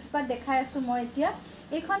হ্যান্ডমেড মিক্স পাট দেখাই আছো মই এতিয়া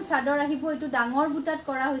এইখন সাদৰ আহিব এটো ডাঙৰ বুটাত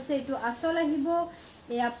কৰা হৈছে এটো আসল আহিব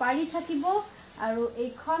এয়া পাৰি থাকিব আৰু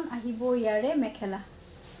এইখন আহিব ইয়াৰে মেখেলা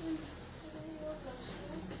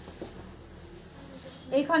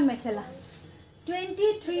এইখন মেখেলা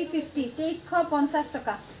 2350 2350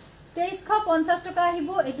 টকা 2350 টকা আহিব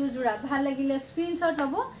এটো জোৰা ভাল লাগিলে স্ক্ৰিনশট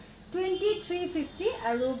লব 2350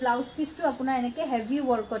 আৰু ব্লাউজ পিসটো আপোনাৰ এনেকে হেভি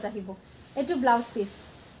ওয়ার্কত আহিব এটো ব্লাউজ পিস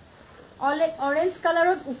অরেঞ্জ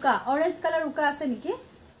কালারত উকা অরেঞ্জ কালার উকা আছে নেকি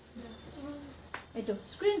এটো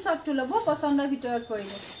স্ক্রিনশট তো লব পছন্দৰ ভিতৰত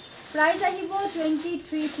পৰিলে প্রাইস আহিব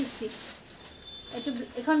 2350 এটো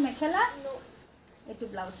এখন মেখেলা এটো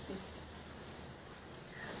ব্লাউজ পিস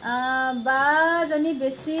বা জনি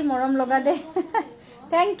বেছি মৰম লগা দে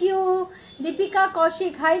থ্যাংক ইউ দীপিকা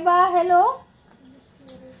কৌশিক হাই বা হেল্ল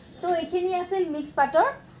তো এখিনি আছিল মিক্স পাটৰ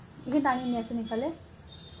এখিনি টানি নি আছো নিফালে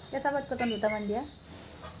কেঁচা পাট কটন দুটামান দিয়া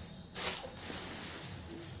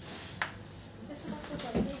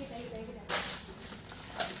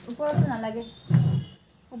ওপৰটো নালাগে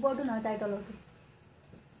ওপৰটো নহয় তাই তলৰটো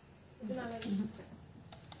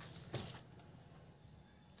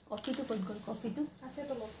কফিটো ক'ত গ'ল কফিটো আছে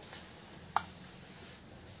তলত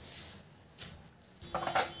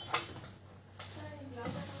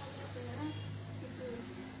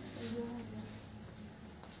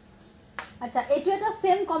আচ্ছা এটো এটা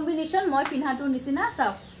সেম কম্বিনেশন মই পিন্হাটোৰ নিচিনা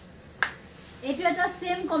চাও এটো এটা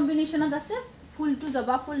সেম কম্বিনেশনত আছে ফুলটো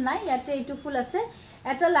জবা ফুল নাই ইয়াতে এটো ফুল আছে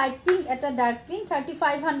এটা লাইট পিংক এটা ডার্ক পিংক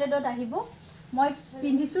 3500 ত আহিব মই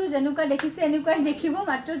পিন্ধিছো যেনুকা দেখিছে এনেকুৱাই দেখিব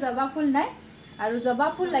মাত্ৰ জবা ফুল নাই আৰু জবা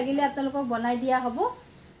ফুল লাগিলে আপোনালোকক বনাই দিয়া হ'ব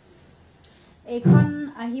এইখন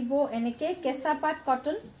আহিব এনেকে কেঁচা পাট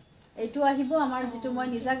কটন এটো আহিব আমাৰ যেটো মই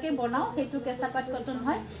নিজাকে বনাও হেতু কেঁচা পাট কটন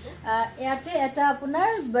হয় ইয়াতে এটা আপোনাৰ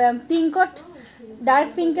পিংকত ডাৰ্ক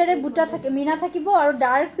পিংকেৰে বুটা থাকে মিনা থাকিব আৰু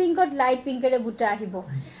ডাৰ্ক পিংকত লাইট পিংকেৰে বুটা আহিব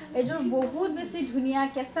এজোৰ বহুত বেছি ধুনিয়া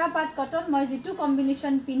কেঁচা পাট কটন মই যেটো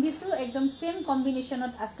কম্বিনেশন পিন্ধিছো একদম সেম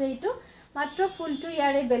কম্বিনেশনত আছে এটো মাত্ৰ ফুলটো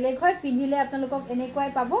ইয়াৰে বেলেগ হয় পিন্ধিলে আপোনালোকক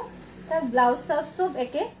এনেকুৱাই পাব সব ব্লাউজ সব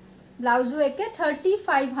একে ব্লাউজো একে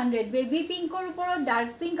 3500 বেবি পিংকৰ ওপৰত ডাৰ্ক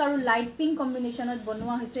পিংক আৰু লাইট পিংক কম্বিনেশনত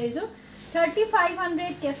বনোৱা হৈছে এজোৰ 3500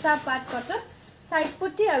 কেঁচা পাট কটন সাইড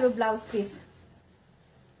পটি আৰু ব্লাউজ পিস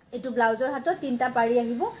এটো ব্লাউজৰ হাতত তিনটা পাৰি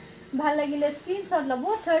আহিব ভাল লাগিলে স্ক্ৰিনশট লব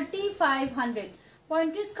 3500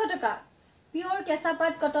 3500 টকা পিওৰ কেঁচা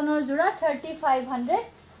পাট কটনৰ জোৰা 3500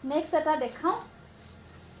 নেক্সট এটা দেখাও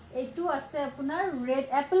এটো আছে আপোনাৰ ৰেড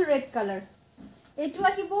এপল ৰেড কালাৰ এটো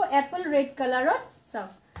আহিব এপল ৰেড কালাৰত চাও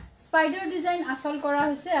স্পাইডাৰ ডিজাইন আসল কৰা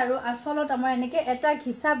হৈছে আৰু আসলত আমাৰ এনেকে এটা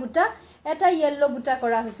ঘিসা বুটা এটা ইয়েলো বুটা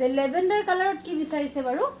কৰা হৈছে লেভেন্ডাৰ কালাৰত কি বিচাৰিছে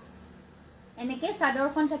বাৰু এনেকে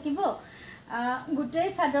চাদৰখন থাকিব গুটেই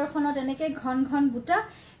চাদৰখনত এনেকে ঘন ঘন বুটা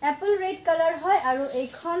এপল ৰেড কালাৰ হয় আৰু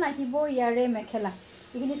এইখন আহিব ইয়াৰে মেখেলা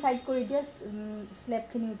এইখিনি সাইড কৰি দিয়া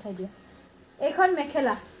স্ল্যাবখিনি উঠাই দিয়া এইখন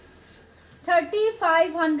মেখেলা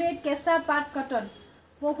 3500 কেঁচা পাট কটন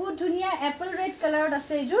বহুত ধুনিয়া এপল ৰেড কালাৰত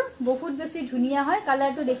আছে এজুৰ বহুত বেছি ধুনিয়া হয়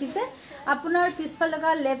কালাৰটো দেখিছে আপোনাৰ পিছফাল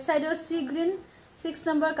লগা লেফট সাইডৰ সি গ্ৰীন 6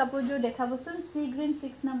 নম্বৰ কাপোৰজুৰ দেখাবচোন সি গ্ৰীন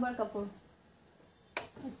 6 নম্বৰ কাপোৰ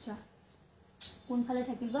আচ্ছা কোনফালে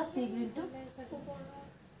থাকিবা সি গ্ৰীনটো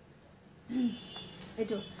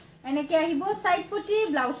এটো এনেকে আহিব সাইড পটি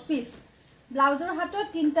ব্লাউজ পিস ব্লাউজৰ হাতত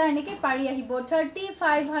তিনটা এনেকে পাৰি আহিব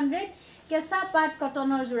 3500 কেঁচা পাট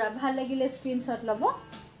কটনৰ জোৰা ভাল লাগিলে স্ক্ৰিনশ্বট লব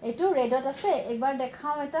এটো ৰেডত আছে একবাৰ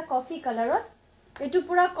দেখাও এটা কফি কালাৰত এটো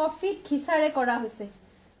পুৰা কফিত খিসাৰে কৰা হৈছে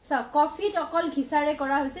সা কফিত অকল খিসাৰে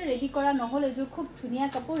কৰা হৈছে ৰেডি কৰা নহল এজুৰ খুব ধুনিয়া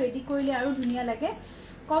কাপোৰ ৰেডি কৰিলে আৰু ধুনিয়া লাগে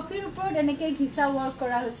কফিৰ ওপৰত এনেকে ঘিসা ওয়াৰ্ক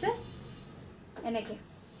কৰা হৈছে এনেকে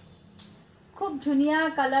খুব ধুনিয়া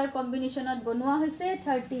কালাৰ কম্বিনেশনত বনোৱা হৈছে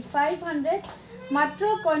 3500 মাত্ৰ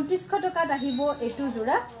 3500 টকাত আহিব এটো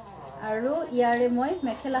জোৰা আৰু ইয়াৰে মই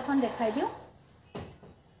মেখেলাখন দেখাই দিও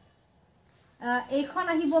এইখন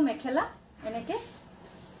আহিব মেখেলা এনেকে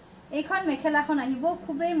এইখন মেখেলাখন আহিব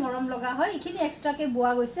খুবেই মৰম লগা হয় ইখিনি এক্সট্ৰাকে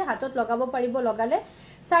বুয়া গৈছে হাতত লগাব পাৰিব লগালে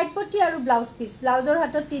সাইড পটি আৰু ব্লাউজ পিস ব্লাউজৰ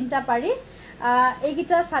হাতত তিনটা পাৰি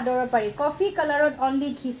এইগিটা সাদৰৰ পাৰি কফি কালাৰত অনলি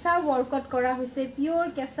ঘিসা ওয়াৰ্কত কৰা হৈছে পিওৰ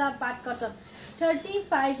কেঁচা পাট কটন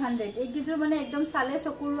 3500 এইগিজুৰ মানে একদম সালে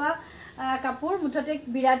চকুৰুৱা কাপোৰ মুঠতে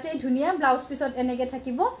বিৰাতে ধুনিয়া ব্লাউজ পিছত এনেকে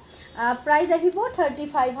থাকিব প্ৰাইস আহিব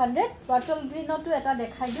 3500 বটল গ্ৰীনটো এটা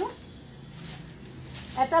দেখাই দিও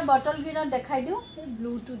এটা বটল গ্ৰীনত দেখাই দিও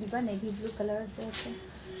ব্লু টু দিবা নেভি ব্লু কালাৰ আছে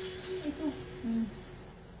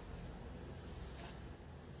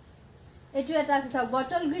এটো এটা আছে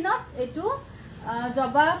বটল গ্ৰীনত এটো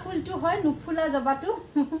জবা ফুলটো হয় নুফুলা জবাটো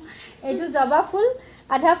এটো জবা ফুল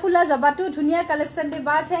আধা ফুলা জবাটো ধুনিয়া কালেকশন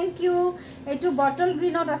দিবা থ্যাংক ইউ এটো বটল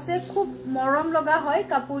গ্ৰীনত আছে খুব মৰম লগা হয়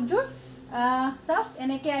কাপোৰজুৰ সব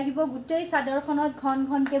এনেকে আহিব গুটেই চাদৰখনত ঘন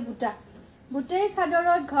ঘনকে বুটা গুটেই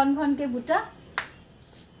চাদৰত ঘন ঘনকে বুটা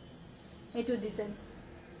এটো ডিজাইন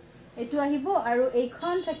এটো আহিব আৰু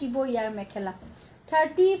এইখন থাকিব ইয়াৰ মেখেলা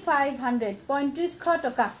 3500 3500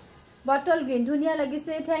 টকা বটল গ্ৰীন ধুনিয়া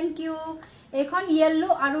লাগিছে থ্যাংক ইউ এখন ইয়েলো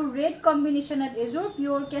আৰু ৰেড কম্বিনেশনত এজুৰ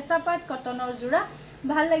পিওৰ কেঁচা পাট কটনৰ জোৰা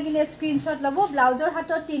ভাল লাগিলে স্ক্ৰিনশ্বট লব ব্লাউজৰ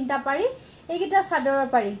হাতত তিনটা পাৰি এইগিটা চাদৰৰ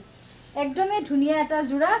পাৰি একদমে ধুনিয়া এটা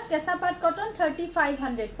জোৰা কেঁচা পাট কটন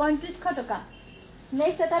 3500 3500 টকা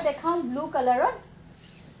নেক্সট এটা দেখাও ব্লু কালাৰত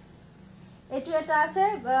এটো এটা আছে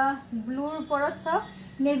ব্লুৰ ওপৰত সব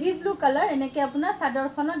নেভি ব্লু কালাৰ এনেকে আপোনাৰ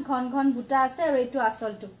চাদৰখনত ঘন ঘন বুটা আছে আৰু এটো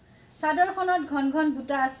আসলটো চাদৰখনত ঘন ঘন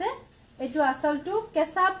বুটা আছে এটো আসলটো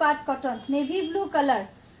কেঁচা পাট cotton navy blue colour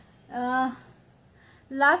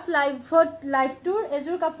last live tour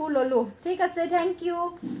Azure কাপোৰ ললো ঠিক আছে থ্যাংক ইউ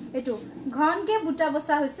এটো ঘনকে বুটা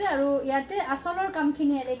বসা হৈছে আৰু ইয়াতে আসলৰ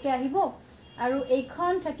কামখিনি এনেকে আহিব আৰু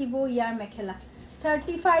এইখন থাকিব ইয়াৰ মেখেলা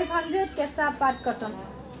 3500 কেঁচা পাট কটন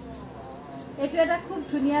এটো এটা খুব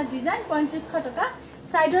ধুনিয়া ডিজাইন 3500 টকা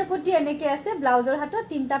সাইডৰ পটি এনেকে আছে ব্লাউজৰ হাতত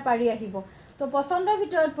তিনটা পাৰি আহিব তো পছন্দৰ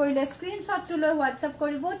ভিতৰত পৰিলে স্ক্ৰিনশ্বটটো লৈ WhatsApp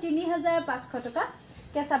কৰিব 3500 টকা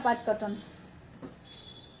কেঁচা পাট কটন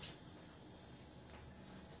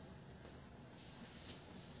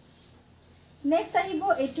নেক্সট আহিব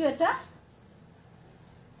এটো এটা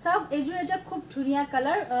সব এজু এটা খুব ধুনিয়া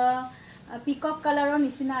কালাৰ পিকক কালাৰৰ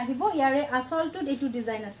নিচিনা আহিব ইয়াৰে আসলটোত এটো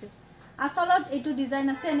ডিজাইন আছে আসলত এটো ডিজাইন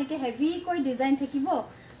আছে এনেকে হেভি কই ডিজাইন থাকিব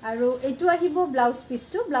আৰু এটো আহিব ব্লাউজ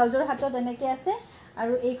পিসটো ব্লাউজৰ হাতত এনেকে আছে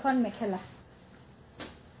আৰু এইখন মেখেলা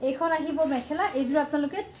এইখন আহিব মেখেলা এজুৰ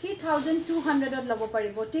আপোনালোকে 3200 ত লব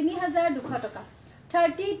পাৰিব 3200 টকা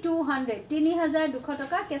 3200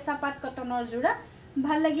 টকা কেঁচা পাট কটনৰ জোৰা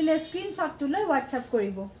ভাল লাগিলে স্ক্ৰিনশ্বটটো লৈ WhatsApp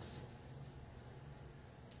কৰিব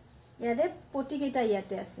ইয়াৰে পটি কেইটা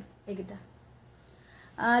ইয়াতে আছে এগিটা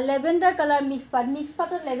লেভেন্ডাৰ কালাৰ মিক্স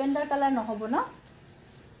পাটৰ লেভেন্ডাৰ কালাৰ নহব ন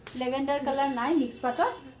লেভেন্ডাৰ কালাৰ নাই মিক্স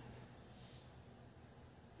পাটৰ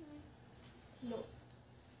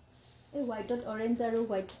এই হোৱাইটত অৰেঞ্জ আৰু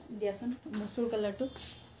হোৱাইট দিয়াচোন মসুৰ কালাৰটো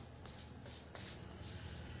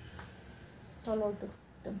তলৰটো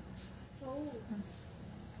একদম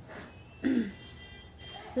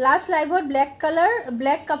লাষ্ট লাইভত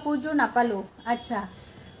ব্ল্যাক কাপোৰজুৰ নাপালো আচ্ছা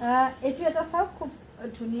এটো এটা চাও খুব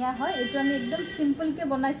ধুনিয়া হয় এটো আমি একদম সিম্পল কে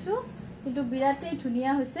বনাইছো কিন্তু বিৰাটেই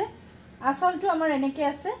ধুনিয়া হৈছে আসলটো আমাৰ এনেকে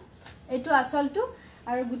আছে এটো আসলটো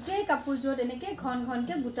আৰু গুটেই কাপোৰজুৰ এনেকে ঘন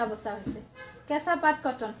ঘনকে বুটা বসা হৈছে কেঁচা পাট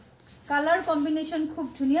কটন কালাৰ কম্বিনেশ্যন খুব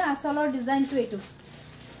ধুনীয়া আসলৰ ডিজাইনটো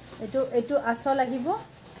এইটো আসল আহিব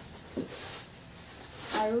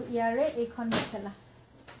আৰু ইয়াৰে এইখন মেখেলা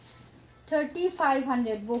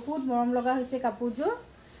 3500 বহুত মৰম লগা হৈছে কাপোৰযোৰ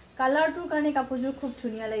কালাৰটোৰ কাৰণে কাপোৰযোৰ খুব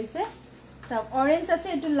ধুনীয়া লাগিছে সব অৰেঞ্জ আছে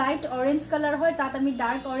এটো লাইট অৰেঞ্জ কালাৰ হয় তাত আমি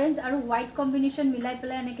ডাৰ্ক অৰেঞ্জ আৰু হোৱাইট কম্বিনেশ্যন মিলাই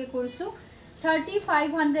পেলাই এনেকে কৰিছো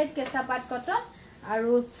 3500 কেঁচা পাট কটন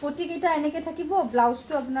আৰু পটি কেইটা এনেকে থাকিব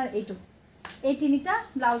ব্লাউজটো আপোনাৰ এইটো এই তিনিটা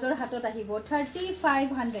ব্লাউজৰ হাতত আহিব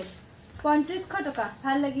 3500 3500 টকা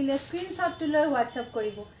ভাল লাগিলে স্ক্ৰিনশ্বটটো লৈ WhatsApp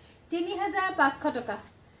কৰিব 3500 টকা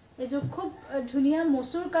এজো খুব ধুনিয়া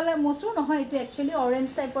মসুৰ কালাৰ মসুৰ নহয় এটো একচুয়ালি অৰেঞ্জ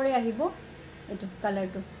টাইপৰে আহিব এটো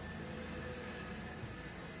কালাৰটো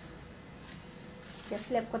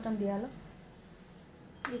স্ল্যাব কটন দিয়ালো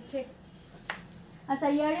ইচ্ছে আচ্ছা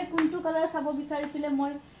ইয়াৰে কোনটো কালাৰ চাব বিচাৰিছিলে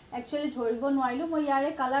মই একচুয়ালি ধৰিব নোৱাৰিলো মই ইয়াৰে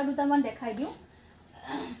কালাৰ দুটামান দেখাই দিও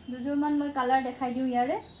দুজোৰমান মই কালাৰ দেখাই দিও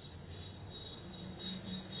ইয়াৰে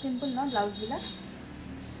সিম্পল না ব্লাউজ বিলা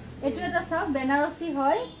এটো এটা সব বেনাৰসী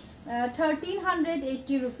হয়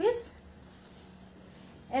 1380 rupees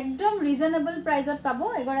একদম ৰিজনেবল প্ৰাইসত পাবো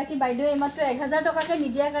এগৰাকী বাইদেউ এমাত্ৰ 1000 টকাকে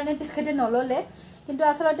নিদিয়া কাৰণে তেখেতে নললে কিন্তু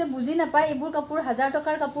আসলতে বুজি নাপায় এবোৰ কাপোৰ 1000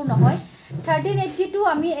 টকাৰ কাপোৰ নহয় 1382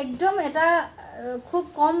 আমি একদম এটা খুব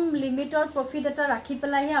কম লিমিটৰ প্ৰফিট এটা ৰাখি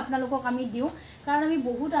পেলাইহে আপোনালোকক আমি দিও কাৰণ আমি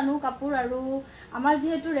বহুত আনো কাপোৰ আৰু আমাৰ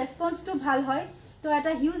যেহেতু ৰেসপন্সটো ভাল হয় তো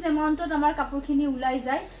এটা হিউজ এমাউন্টত আমাৰ কাপোৰখিনি উলাই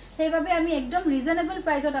যায় সেইভাবে আমি একদম ৰিজনেবল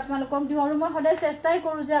প্ৰাইসত আপোনালোকক দিও আৰু মই সদায় চেষ্টাই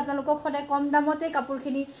কৰো যে আপোনালোকক সদায় কম দামতে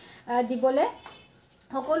কাপোৰখিনি দিবলে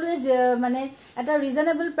সকলোৱে মানে এটা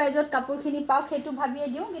ৰিজনেবল প্ৰাইসত কাপোৰখিনি পাওক হেতু ভাবিয়ে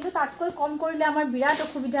দিও কিন্তু তাতকৈ কম কৰিলে আমাৰ বিৰাট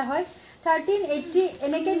অসুবিধা হয় 1380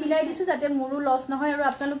 এনেকে মিলাই দিছো যাতে মোৰো লস নহয় আৰু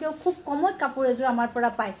আপোনালোকেও খুব কমত কাপোৰ এজোৰ আমাৰ পৰা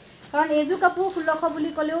পায় কাৰণ এজো কাপোৰ 1600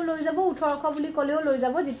 বুলি কলেও লৈ যাব 1800 বুলি কলেও লৈ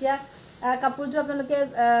যাব যেতিয়া কাপোৰজো আপোনালোকে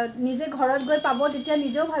নিজে ঘৰত গৈ পাব তেতিয়া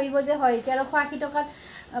নিজেও ভাবিব যে হয় 1380 টকাত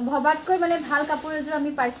ভবাতকৈ মানে ভাল কাপোৰ এজোৰ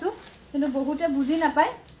আমি পাইছো কিন্তু বহুতে বুজি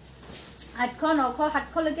নাপায় 800 900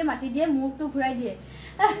 700 লৈকে মাটি দিয়ে মুখটো ঘুৰাই দিয়ে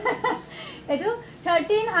এটো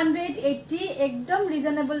 1380 একদম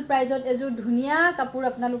ৰিজনেবল প্ৰাইসত এজোৰ ধুনিয়া কাপোৰ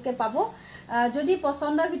আপোনালোকে পাব যদি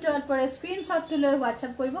পছন্দৰ ভিতৰত পৰে স্ক্ৰিনশ্বটটো লৈ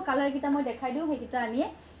WhatsApp কৰিব কালাৰ কিটা মই দেখাই দিও হেকিটা আনিয়ে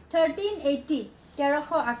 1380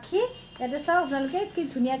 1380 এটা চাও আপোনালোকে কি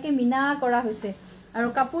ধুনিয়াকে মিনা কৰা হৈছে আৰু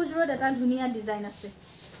কাপোৰজোৰত এটা ধুনিয়া ডিজাইন আছে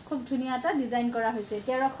খুব ধুনিয়া এটা ডিজাইন কৰা হৈছে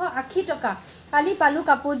 1380 টকা কালি পালু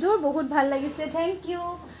কাপোৰজোৰ বহুত ভাল লাগিছে থ্যাংক ইউ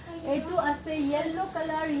এটো আছে ইয়েলো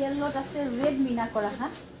কালাৰ ইয়েলোত আছে ৰেড মিনা কৰা হা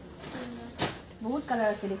বহুত কালার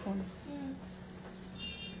আছে দেখুন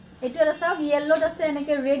এটো এটা চাওক ইয়েলোত আছে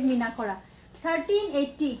এনেকে রেড মিনা কৰা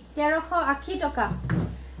 1380 1380 টকা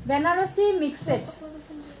বেনাৰসী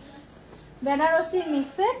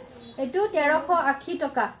মিক্সড এটো 1380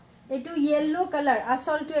 টকা এটো ইয়েলো কালাৰ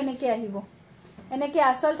আসলটো এনেকে আহিব এনেকে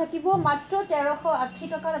আসল থাকিব মাত্ৰ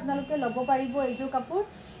 1380 টকাৰ আপোনালোকে লব পাৰিব এইজোৰ কাপোৰ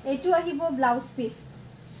এটো আহিব ব্লাউজ পিস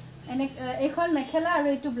এনে এখন মেখেলা আৰু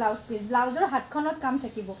এটো ব্লাউজ পিস ব্লাউজৰ হাতখনত কাম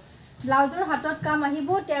থাকিব ব্লাউজৰ হাতত কাম আহিব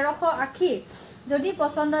 1380 যদি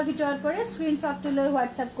পছন্দৰ ভিতৰত পৰে স্ক্ৰিনশ্বটটো লৈ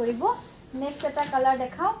WhatsApp কৰিব নেক্সট এটা কালাৰ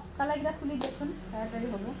দেখাও কালাৰ কিটা খুলি দেখুন তাড়াতাড়ি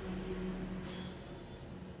হ'ব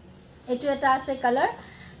এটো এটা আছে কালাৰ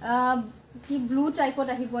কি ব্লু টাইপত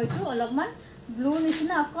আহিব এটো অলপমান ব্লু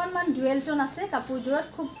নিচিনা অকনমান ডুৱেল টোন আছে কাপোৰজোৰত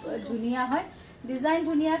খুব ধুনিয়া হয় ডিজাইন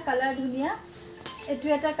ধুনিয়া কালাৰ ধুনিয়া এটো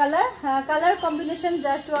এটা colour combination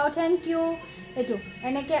just wow thank U এটো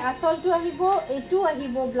এনেকে আসলটো আহিব এটো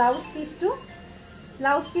আহিব ব্লাউজ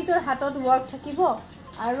পিসৰ হাতত ওয়াৰ্ক থাকিব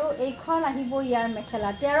আৰু এইখন আহিব ইয়াৰ মেখেলা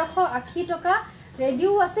 1380 টকা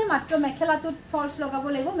ৰেডিও আছে মাত্ৰ মেখেলাটোত ফলস লগাব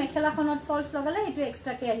লাগিব মেখেলাখনত ফলস লগালে এটো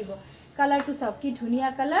এক্সট্ৰাকে আহিব কালাৰটো সব কি ধুনিয়া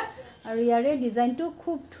কালাৰ আৰু ইয়াৰে ডিজাইনটো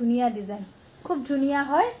খুব ধুনিয়া ডিজাইন খুব ধুনিয়া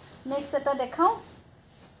হয় নেক্সট এটা দেখাও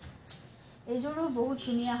এইজোৰো বহুত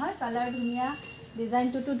ধুনিয়া হয় কালাৰ ধুনিয়া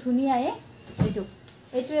ডিজাইনটো তো ধুনিয়ায়ে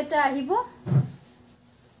এটো এটা আহিব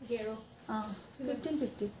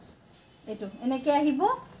 1550 এটো এনেকে আহিব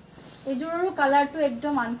এজোৰৰো কালাৰটো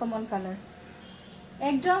একদম আনকমন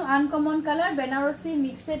কালাৰ বেনাৰসী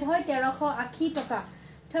মিক্সড হয় 1380 টকা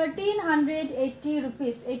 1380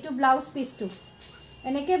 rupees এটো ব্লাউজ পিসটো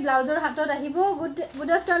এনেকে ব্লাউজৰ হাতত আহিব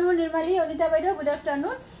গুড আফটাৰনুন নিৰ্মালী অনিতা বাইদেউ গুড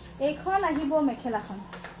আফটাৰনুন এইখন আহিব মেখেলাখন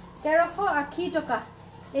 1380 টকা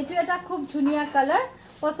এটো এটা খুব ধুনিয়া কালাৰ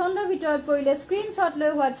পছন্দৰ ভিতৰত পৰিলে স্ক্ৰিনশ্বট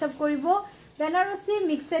লৈ WhatsApp কৰিব বেনাৰসী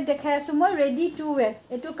মিক্সড দেখাই আছো মই ৰেডি টু ওয়্যাৰ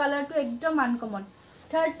এটো কালাৰটো একদম আনকমন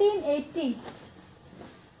 1380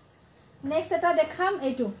 নেক্সট এটা দেখাম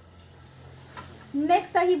এটো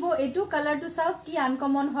নেক্সট আহিব এটো কালাৰটো চাওক কি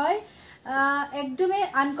আনকমন হয় একদমে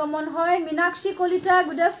আনকমন হয় মীনাক্ষী কলিতা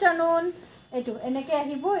গুড আফটাৰনুন এটো এনেকে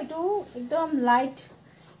আহিব এটো একদম লাইট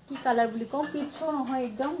কি কালাৰ বুলি কওঁ পিচো নহয়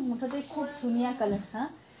একদম মুঠতে খুব ধুনীয়া কালাৰ হা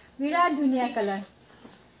বিৰাট ধুনীয়া কালাৰ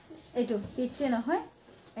এইটো পিচে নহয়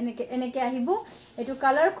এনেকে আহিব এইটো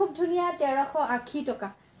কালাৰ খুব ধুনীয়া 1380 টকা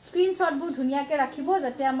স্ক্ৰিনশ্বটবোৰ ধুনীয়াকৈ ৰাখিব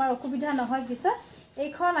যাতে আমাৰ অসুবিধা নহয় পিছত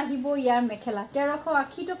এইখন আহিব ইয়াৰ মেখেলা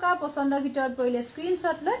 1380 টকা পছন্দৰ ভিতৰত পৰিলে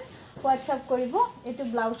স্ক্ৰিনশ্বট লৈ হোৱাটছআপ কৰিব এইটো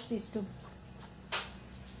ব্লাউজ পিচটো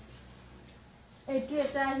এইটো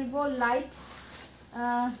এটা আহিব লাইট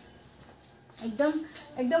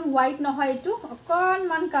একদম হোৱাইট নহয় এইটো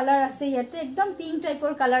অকণমান কালাৰ আছে ইয়াতে একদম পিংক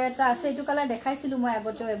টাইপৰ কালাৰ এটা আছে এইটো কালাৰ দেখাইছিলোঁ মই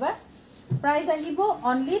আগতেও এবাৰ প্ৰাইস আহিব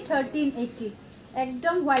অনলি 1380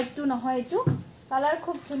 একদম হোৱাইটটো নহয় এইটো কালাৰ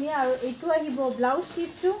খুব ধুনীয়া আৰু এইটো আহিব ব্লাউজ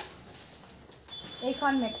পিচটো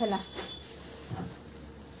এইখন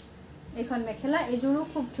মেখেলা এযোৰো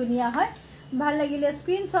খুব ধুনীয়া হয় ভাল লাগিলে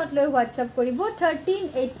স্ক্ৰিনশ্বট লৈ হোৱাটছআপ কৰিব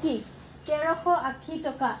 1380 1380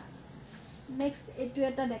 টকা নেক্সট এইটো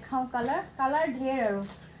এটা দেখাওঁ কালাৰ ঢেৰ আৰু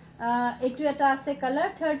এইটো এটা আছে কালাৰ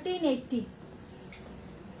 1380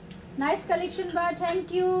 নাইস কালেকশ্যন বা থ্যাংক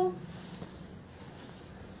ইউ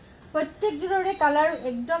প্ৰত্যেকযোৰৰে কালাৰ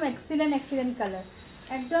একদম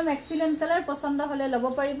এক্সিলেন্ট কালাৰ পছন্দ হলে ল'ব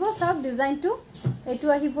পাৰিব সব ডিজাইনটো এইটো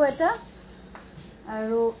আহিব এটা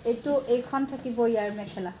আৰু এইটো এইখন থাকিব ইয়াৰ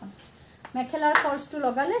মেখেলাৰ ফলছটো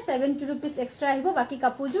লগালে 70 रुपीस এক্সট্ৰা আহিব বাকি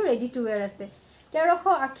কাপোৰযোৰ ৰেডি টু ওয়্যাৰ আছে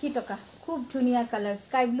 1380 টকা খুব ধুনীয়া কালাৰ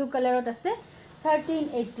স্কাই ব্লু কালাৰত আছে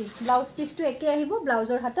 1380 ব্লাউজ পিচটো একে আহিব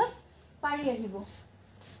ব্লাউজৰ হাতত পাৰি আহিব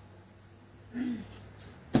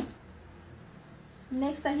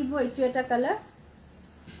নেক্সট আহিব এইটো এটা কালাৰ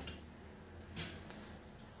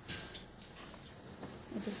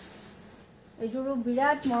এযোৰো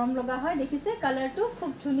বিৰাট মৰম লগা হয় দেখিছে কালাৰটো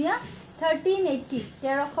খুব ধুনীয়া 1380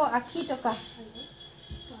 1380 টকা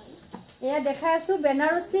এয়া দেখাই আছো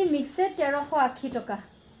বেনাৰসী মিক্সড 1380 টকা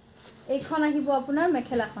এইখন আহিব আপোনাৰ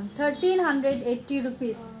মেখেলাখন 1380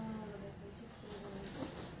 रुपीस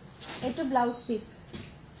এইটো ব্লাউজ পিস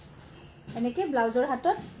এনেকে ব্লাউজৰ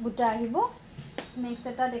হাতত বুটা আহিব নেক্সট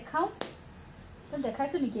এটা দেখাও তো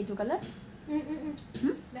দেখাইছো নেকি এইটো কালাৰ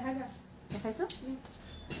দেখাইছো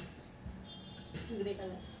গ্ৰে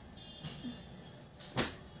কালাৰ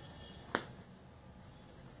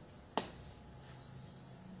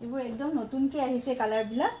এবোৰ একদম নতুনকে আহিছে কালাৰ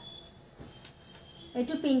বিলাক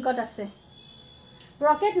এইটো পিংকত আছে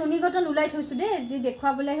ব্ৰকেট নুনি কটন উলাই থৈছো দে যি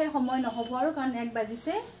দেখুৱাবলে হে সময় নহব আৰু কাৰণ 1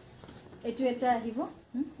 বাজিছে এইটো এটা আহিব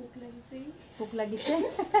ভোক লাগিছে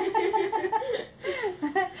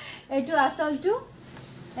এইটো আসলটো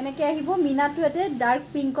এনেকে আহিব মিনাটো এতে ডাৰ্ক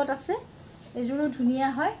পিংকত আছে এযোৰো ধুনীয়া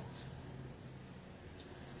হয়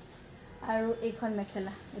আৰু এইখন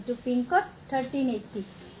মেখেলা এইটো পিংকত 1380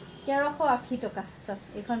 1380 টকা সব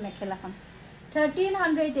এইখন মেখেলাখন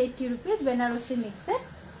 1380 रुपीस বেনাৰসী মিক্সড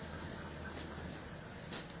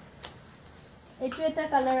এইটো এটা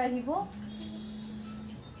কালাৰ আহিব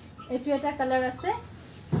এইটো এটা কালাৰ আছে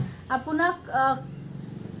আপোনাক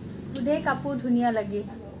গুডে কাপোৰ ধুনীয়া লাগে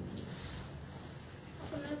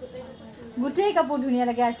গুটেই কাপোৰ ধুনীয়া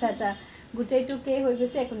লাগে আচ্ছা গুটেইটো কে হৈ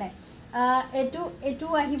গৈছে একো নাই এইটো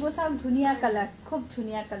আহিব সব ধুনীয়া কালাৰ খুব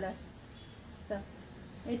ধুনীয়া কালাৰ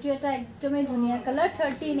এইটো এটা একদমই ধুনীয়া কালাৰ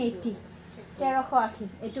 1380 1380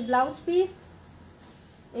 এইটো ব্লাউজ পিস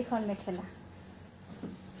এইখন মেখেলা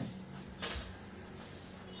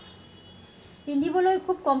পিন্ধিবলৈ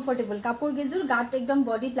খুব কমফৰ্টেবল কাপোৰ গেজুৰ গাত একদম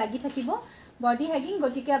বডিত লাগি থাকিব বডি হ্যাগিং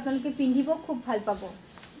গটিকে আপোনালোকে পিন্ধিব খুব ভাল পাব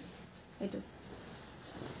এইটো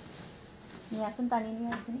নিয়াচোন টানি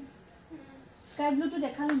নিয়া আপুনি স্কাই ব্লুটো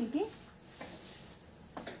দেখালো নেকি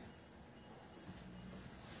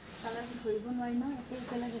কালাৰ ধৰিব নোৱাৰি ন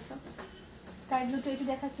একে লাগে সব স্কাই ব্লুটো এইটো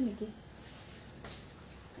দেখাছো নেকি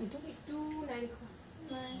এইটো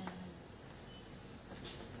নাই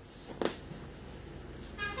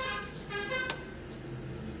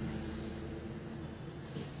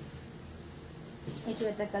এইটো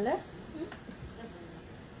এটা কালাৰ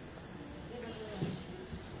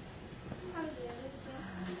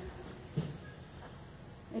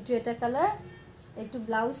এইটো এটা কালাৰ এইটো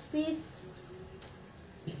ব্লাউজ পিস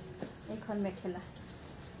এইখন মেখেলা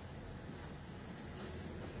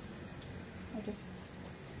এইটো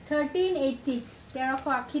 1380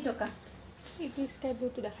 1380 টকা এইটো স্কাই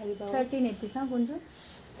ব্লুটো দেখাই দিবা 1380 সা কোনটো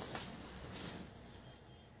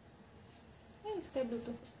এই স্কাই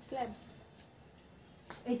ব্লুটো স্ল্যাব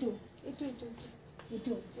এইটো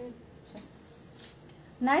এইটো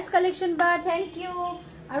নাইস কালেকশন বা থ্যাংক ইউ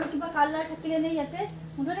আৰু কিবা কালাৰ থাকিলে নে ইয়াতে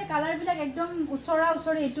মুঠতে কালাৰ বিলাক একদম উছৰা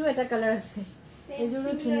এইটো এটা কালাৰ আছে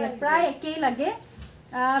এযোৰো ধুনীয়া প্ৰায় একেই লাগে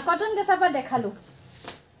কটন কেঁচাপা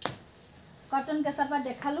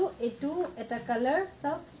দেখালো এইটো এটা কালাৰ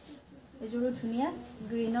সব এযোৰো ধুনীয়া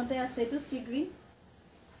গ্ৰীনতে আছে এইটো সি গ্ৰীন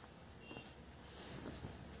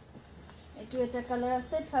এইটো এটা কালাৰ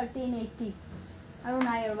আছে 1380 আৰু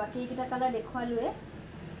নাই আৰু বাকি এইকেইটা কালাৰ দেখুৱালোৱে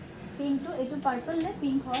পিংকটো এইটো পাৰ্পল নে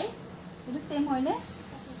পিংক হয় এইটো সেম হয় নে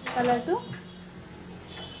কালাৰটো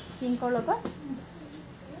পিংকৰ লগত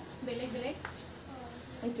বেলেগ বেলেগ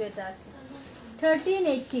এইটো এটা আছে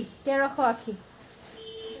 1380 1380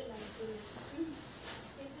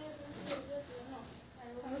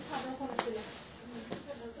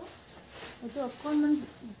 এইটো অকণমান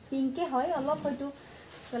পিংকে হয় অলপ হয়তো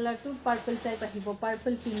কালাৰটো পাৰ্পল টাইপ আহিব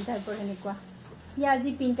পাৰ্পল পিংক টাইপৰ এনেকুৱা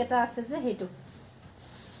পিয়াজি পিংক এটা আছে যে সেইটো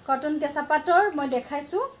কটন কেঁচা পাটৰ মই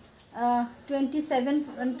দেখাইছোঁ 27ৰ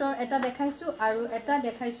এটা দেখাইছোঁ আৰু এটা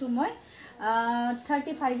দেখাইছোঁ মই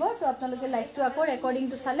 35ৰ তো আপোনালোকে লাইভটো আকৌ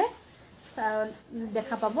ৰেকৰ্ডিংটো চালে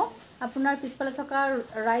দেখা পাব আপোনাৰ পিছফালে থকা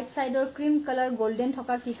ৰাইট সাইডৰ ক্ৰীম কালাৰ গোল্ডেন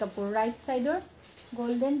থকা কি কাপোৰ ৰাইট সাইডৰ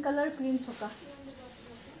গোল্ডেন কালাৰ ক্ৰীম থকা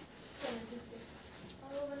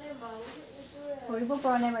কৰিব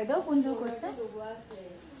পৰা নাই বাইদেউ কোনযোৰ কৈছে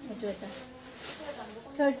এইটো এটা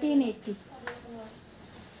 1380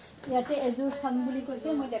 ইয়াতে এযোৰ চাম বুলি কৈছে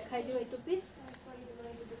মই দেখাই দিওঁ এইটো পিছ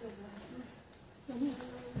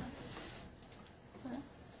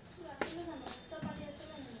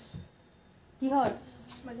কিহৰ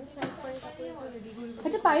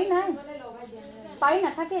সেইটো পাৰি নাই পাৰি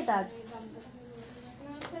নাথাকে তাত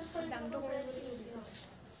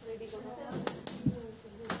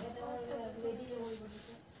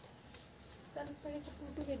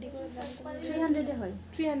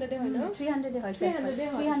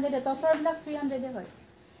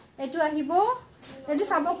এইটো আহিব এইটো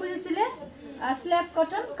চাব খুজিছিলে স্ল্যাব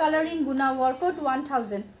কটন কালাৰিং গুনা ওয়াৰ্কত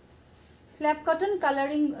 1000 স্ল্যাব কটন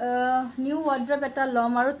কালাৰিং নিউ ওয়াৰ্ড্ৰপ এটা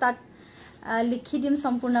লম আৰু তাত লিখি দিম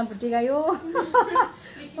সম্পূৰ্ণ বুটিগায়ো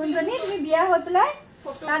কোনজনী তুমি বিয়া হৈ পেলাই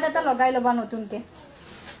তাত এটা লগাই লবা নতুনকে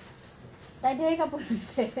তাই ধেৰ কাপোৰ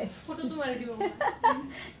লৈছে ফটোটো মাৰি দিব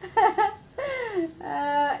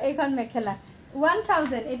এইখন মেখেলা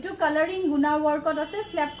 1000 এইটো কালাৰিং গুনা ওয়াৰ্কত আছে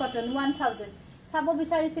স্ল্যাব কটন 1000 চাব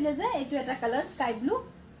বিচাৰিছিলে যে এইটো এটা কালাৰ স্কাই ব্লু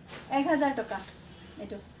 1000 টকা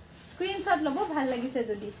এইটো স্ক্ৰিনশ্বট ল'ব ভাল লাগিছে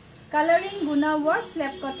যদি কালাৰিং গুনা ওয়াৰ্ক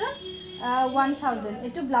স্ল্যাব কটন 1000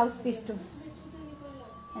 এইটো ব্লাউজ পিসটো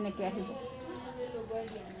এনেকৈ আহিব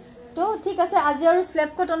তো ঠিক আছে আজি আৰু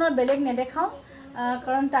স্ল্যাব কটনৰ বেলেগ নেদেখাও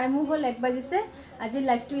কাৰণ টাইমো হ'ল 1 বাজিছে আজি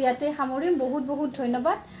লাইভটো ইয়াতে সামৰিম বহুত বহুত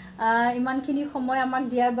ধন্যবাদ ইমানখিনি সময় আমাক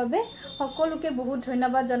দিয়াৰ বাবে সকলোকে বহুত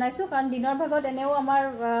ধন্যবাদ জনাইছো কাৰণ দিনৰ ভাগত এনেও আমাৰ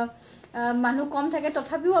মানুহ কম থাকে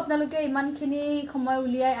তথাপিও আপোনালোকে ইমানখিনি সময়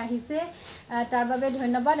উলিয়াই আহিছে তাৰ বাবে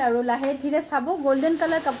ধন্যবাদ আৰু লাহে ধীৰে চাব গোল্ডেন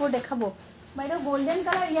কালাৰ কাপোৰ দেখাব বাইদেউ গোল্ডেন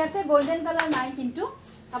কালাৰ ইয়াতে গোল্ডেন কালাৰ নাই কিন্তু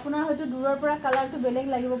আপোনাৰ হয়তো দূৰৰ পৰা কালাৰটো বেলেগ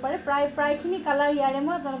লাগিব পাৰে প্ৰায়খিনি কালাৰ ইয়াৰে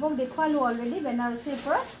মই আপোনালোকক দেখুৱালো অলৰেডি বেনাৰসীৰ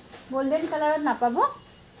পৰা গোল্ডেন কালাৰত নাপাব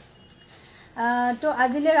তো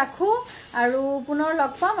আজিলে ৰাখো আৰু পুনৰ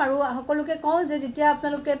লগ পাম আৰু সকলোকে কওঁ যে যেতিয়া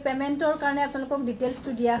আপোনালোকে পেমেন্টৰ কাৰণে আপোনালোকক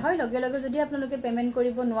ডিটেইলছটো দিয়া হয় লগে লগে যদি আপোনালোকে পেমেন্ট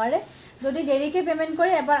কৰিব নোৱাৰে যদি দেৰিকে পেমেন্ট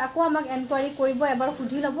কৰে এবাৰ আকৌ আমাক এনকুৱাৰী কৰিব এবাৰ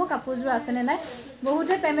সুধি ল'ব কাপোৰযোৰ আছে নে নাই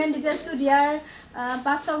বহুতে পেমেন্ট ডিটেইলছটো দিয়াৰ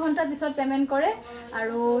 5-6 ঘণ্টাৰ পিছত পেমেন্ট কৰে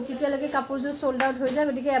আৰু তেতিয়ালৈকে কাপোৰযোৰ সোল্ড আউট হৈ যায়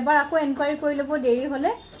গতিকে এবাৰ আকৌ এনকুৱাৰী কৰি ল'ব দেৰি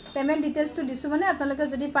হ'লে পেমেন্ট ডিটেইলছটো দিছো মানে আপোনালোকে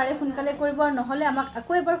যদি পাৰে সোনকালে কৰিব আৰু নহলে আমাক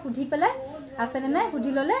আকৌ এবাৰ সুধি পেলাই আছে নে নাই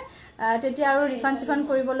সুধি ললে তেতিয়া আৰু ৰিফান্ড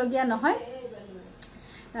কৰিব লগিয়া নহয়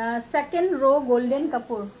সেকেন্ড ৰো গোল্ডেন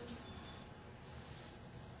কাপোৰ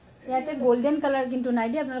ইয়াতে গোল্ডেন কালাৰ কিন্তু নাই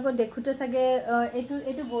দি আপোনালোকক দেখুতে সাগে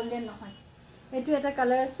এইটো গোল্ডেন নহয় এইটো এটা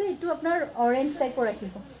কালাৰ আছে এইটো আপোনাৰ অৰেঞ্জ টাইপৰ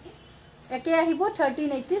আহিব একে আহিব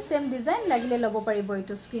 1380 সেম ডিজাইন লাগিলে ল'ব পাৰিব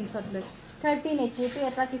এইটো স্ক্ৰিনশ্বট লৈ 1380 এইটো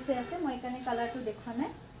এটা কিছে আছে মই এখানে কালাৰটো দেখুৱা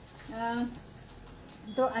নাই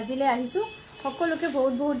তো আজিলে আহিছো সকলোকে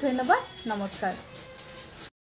বহুত বহুত ধন্যবাদ নমস্কাৰ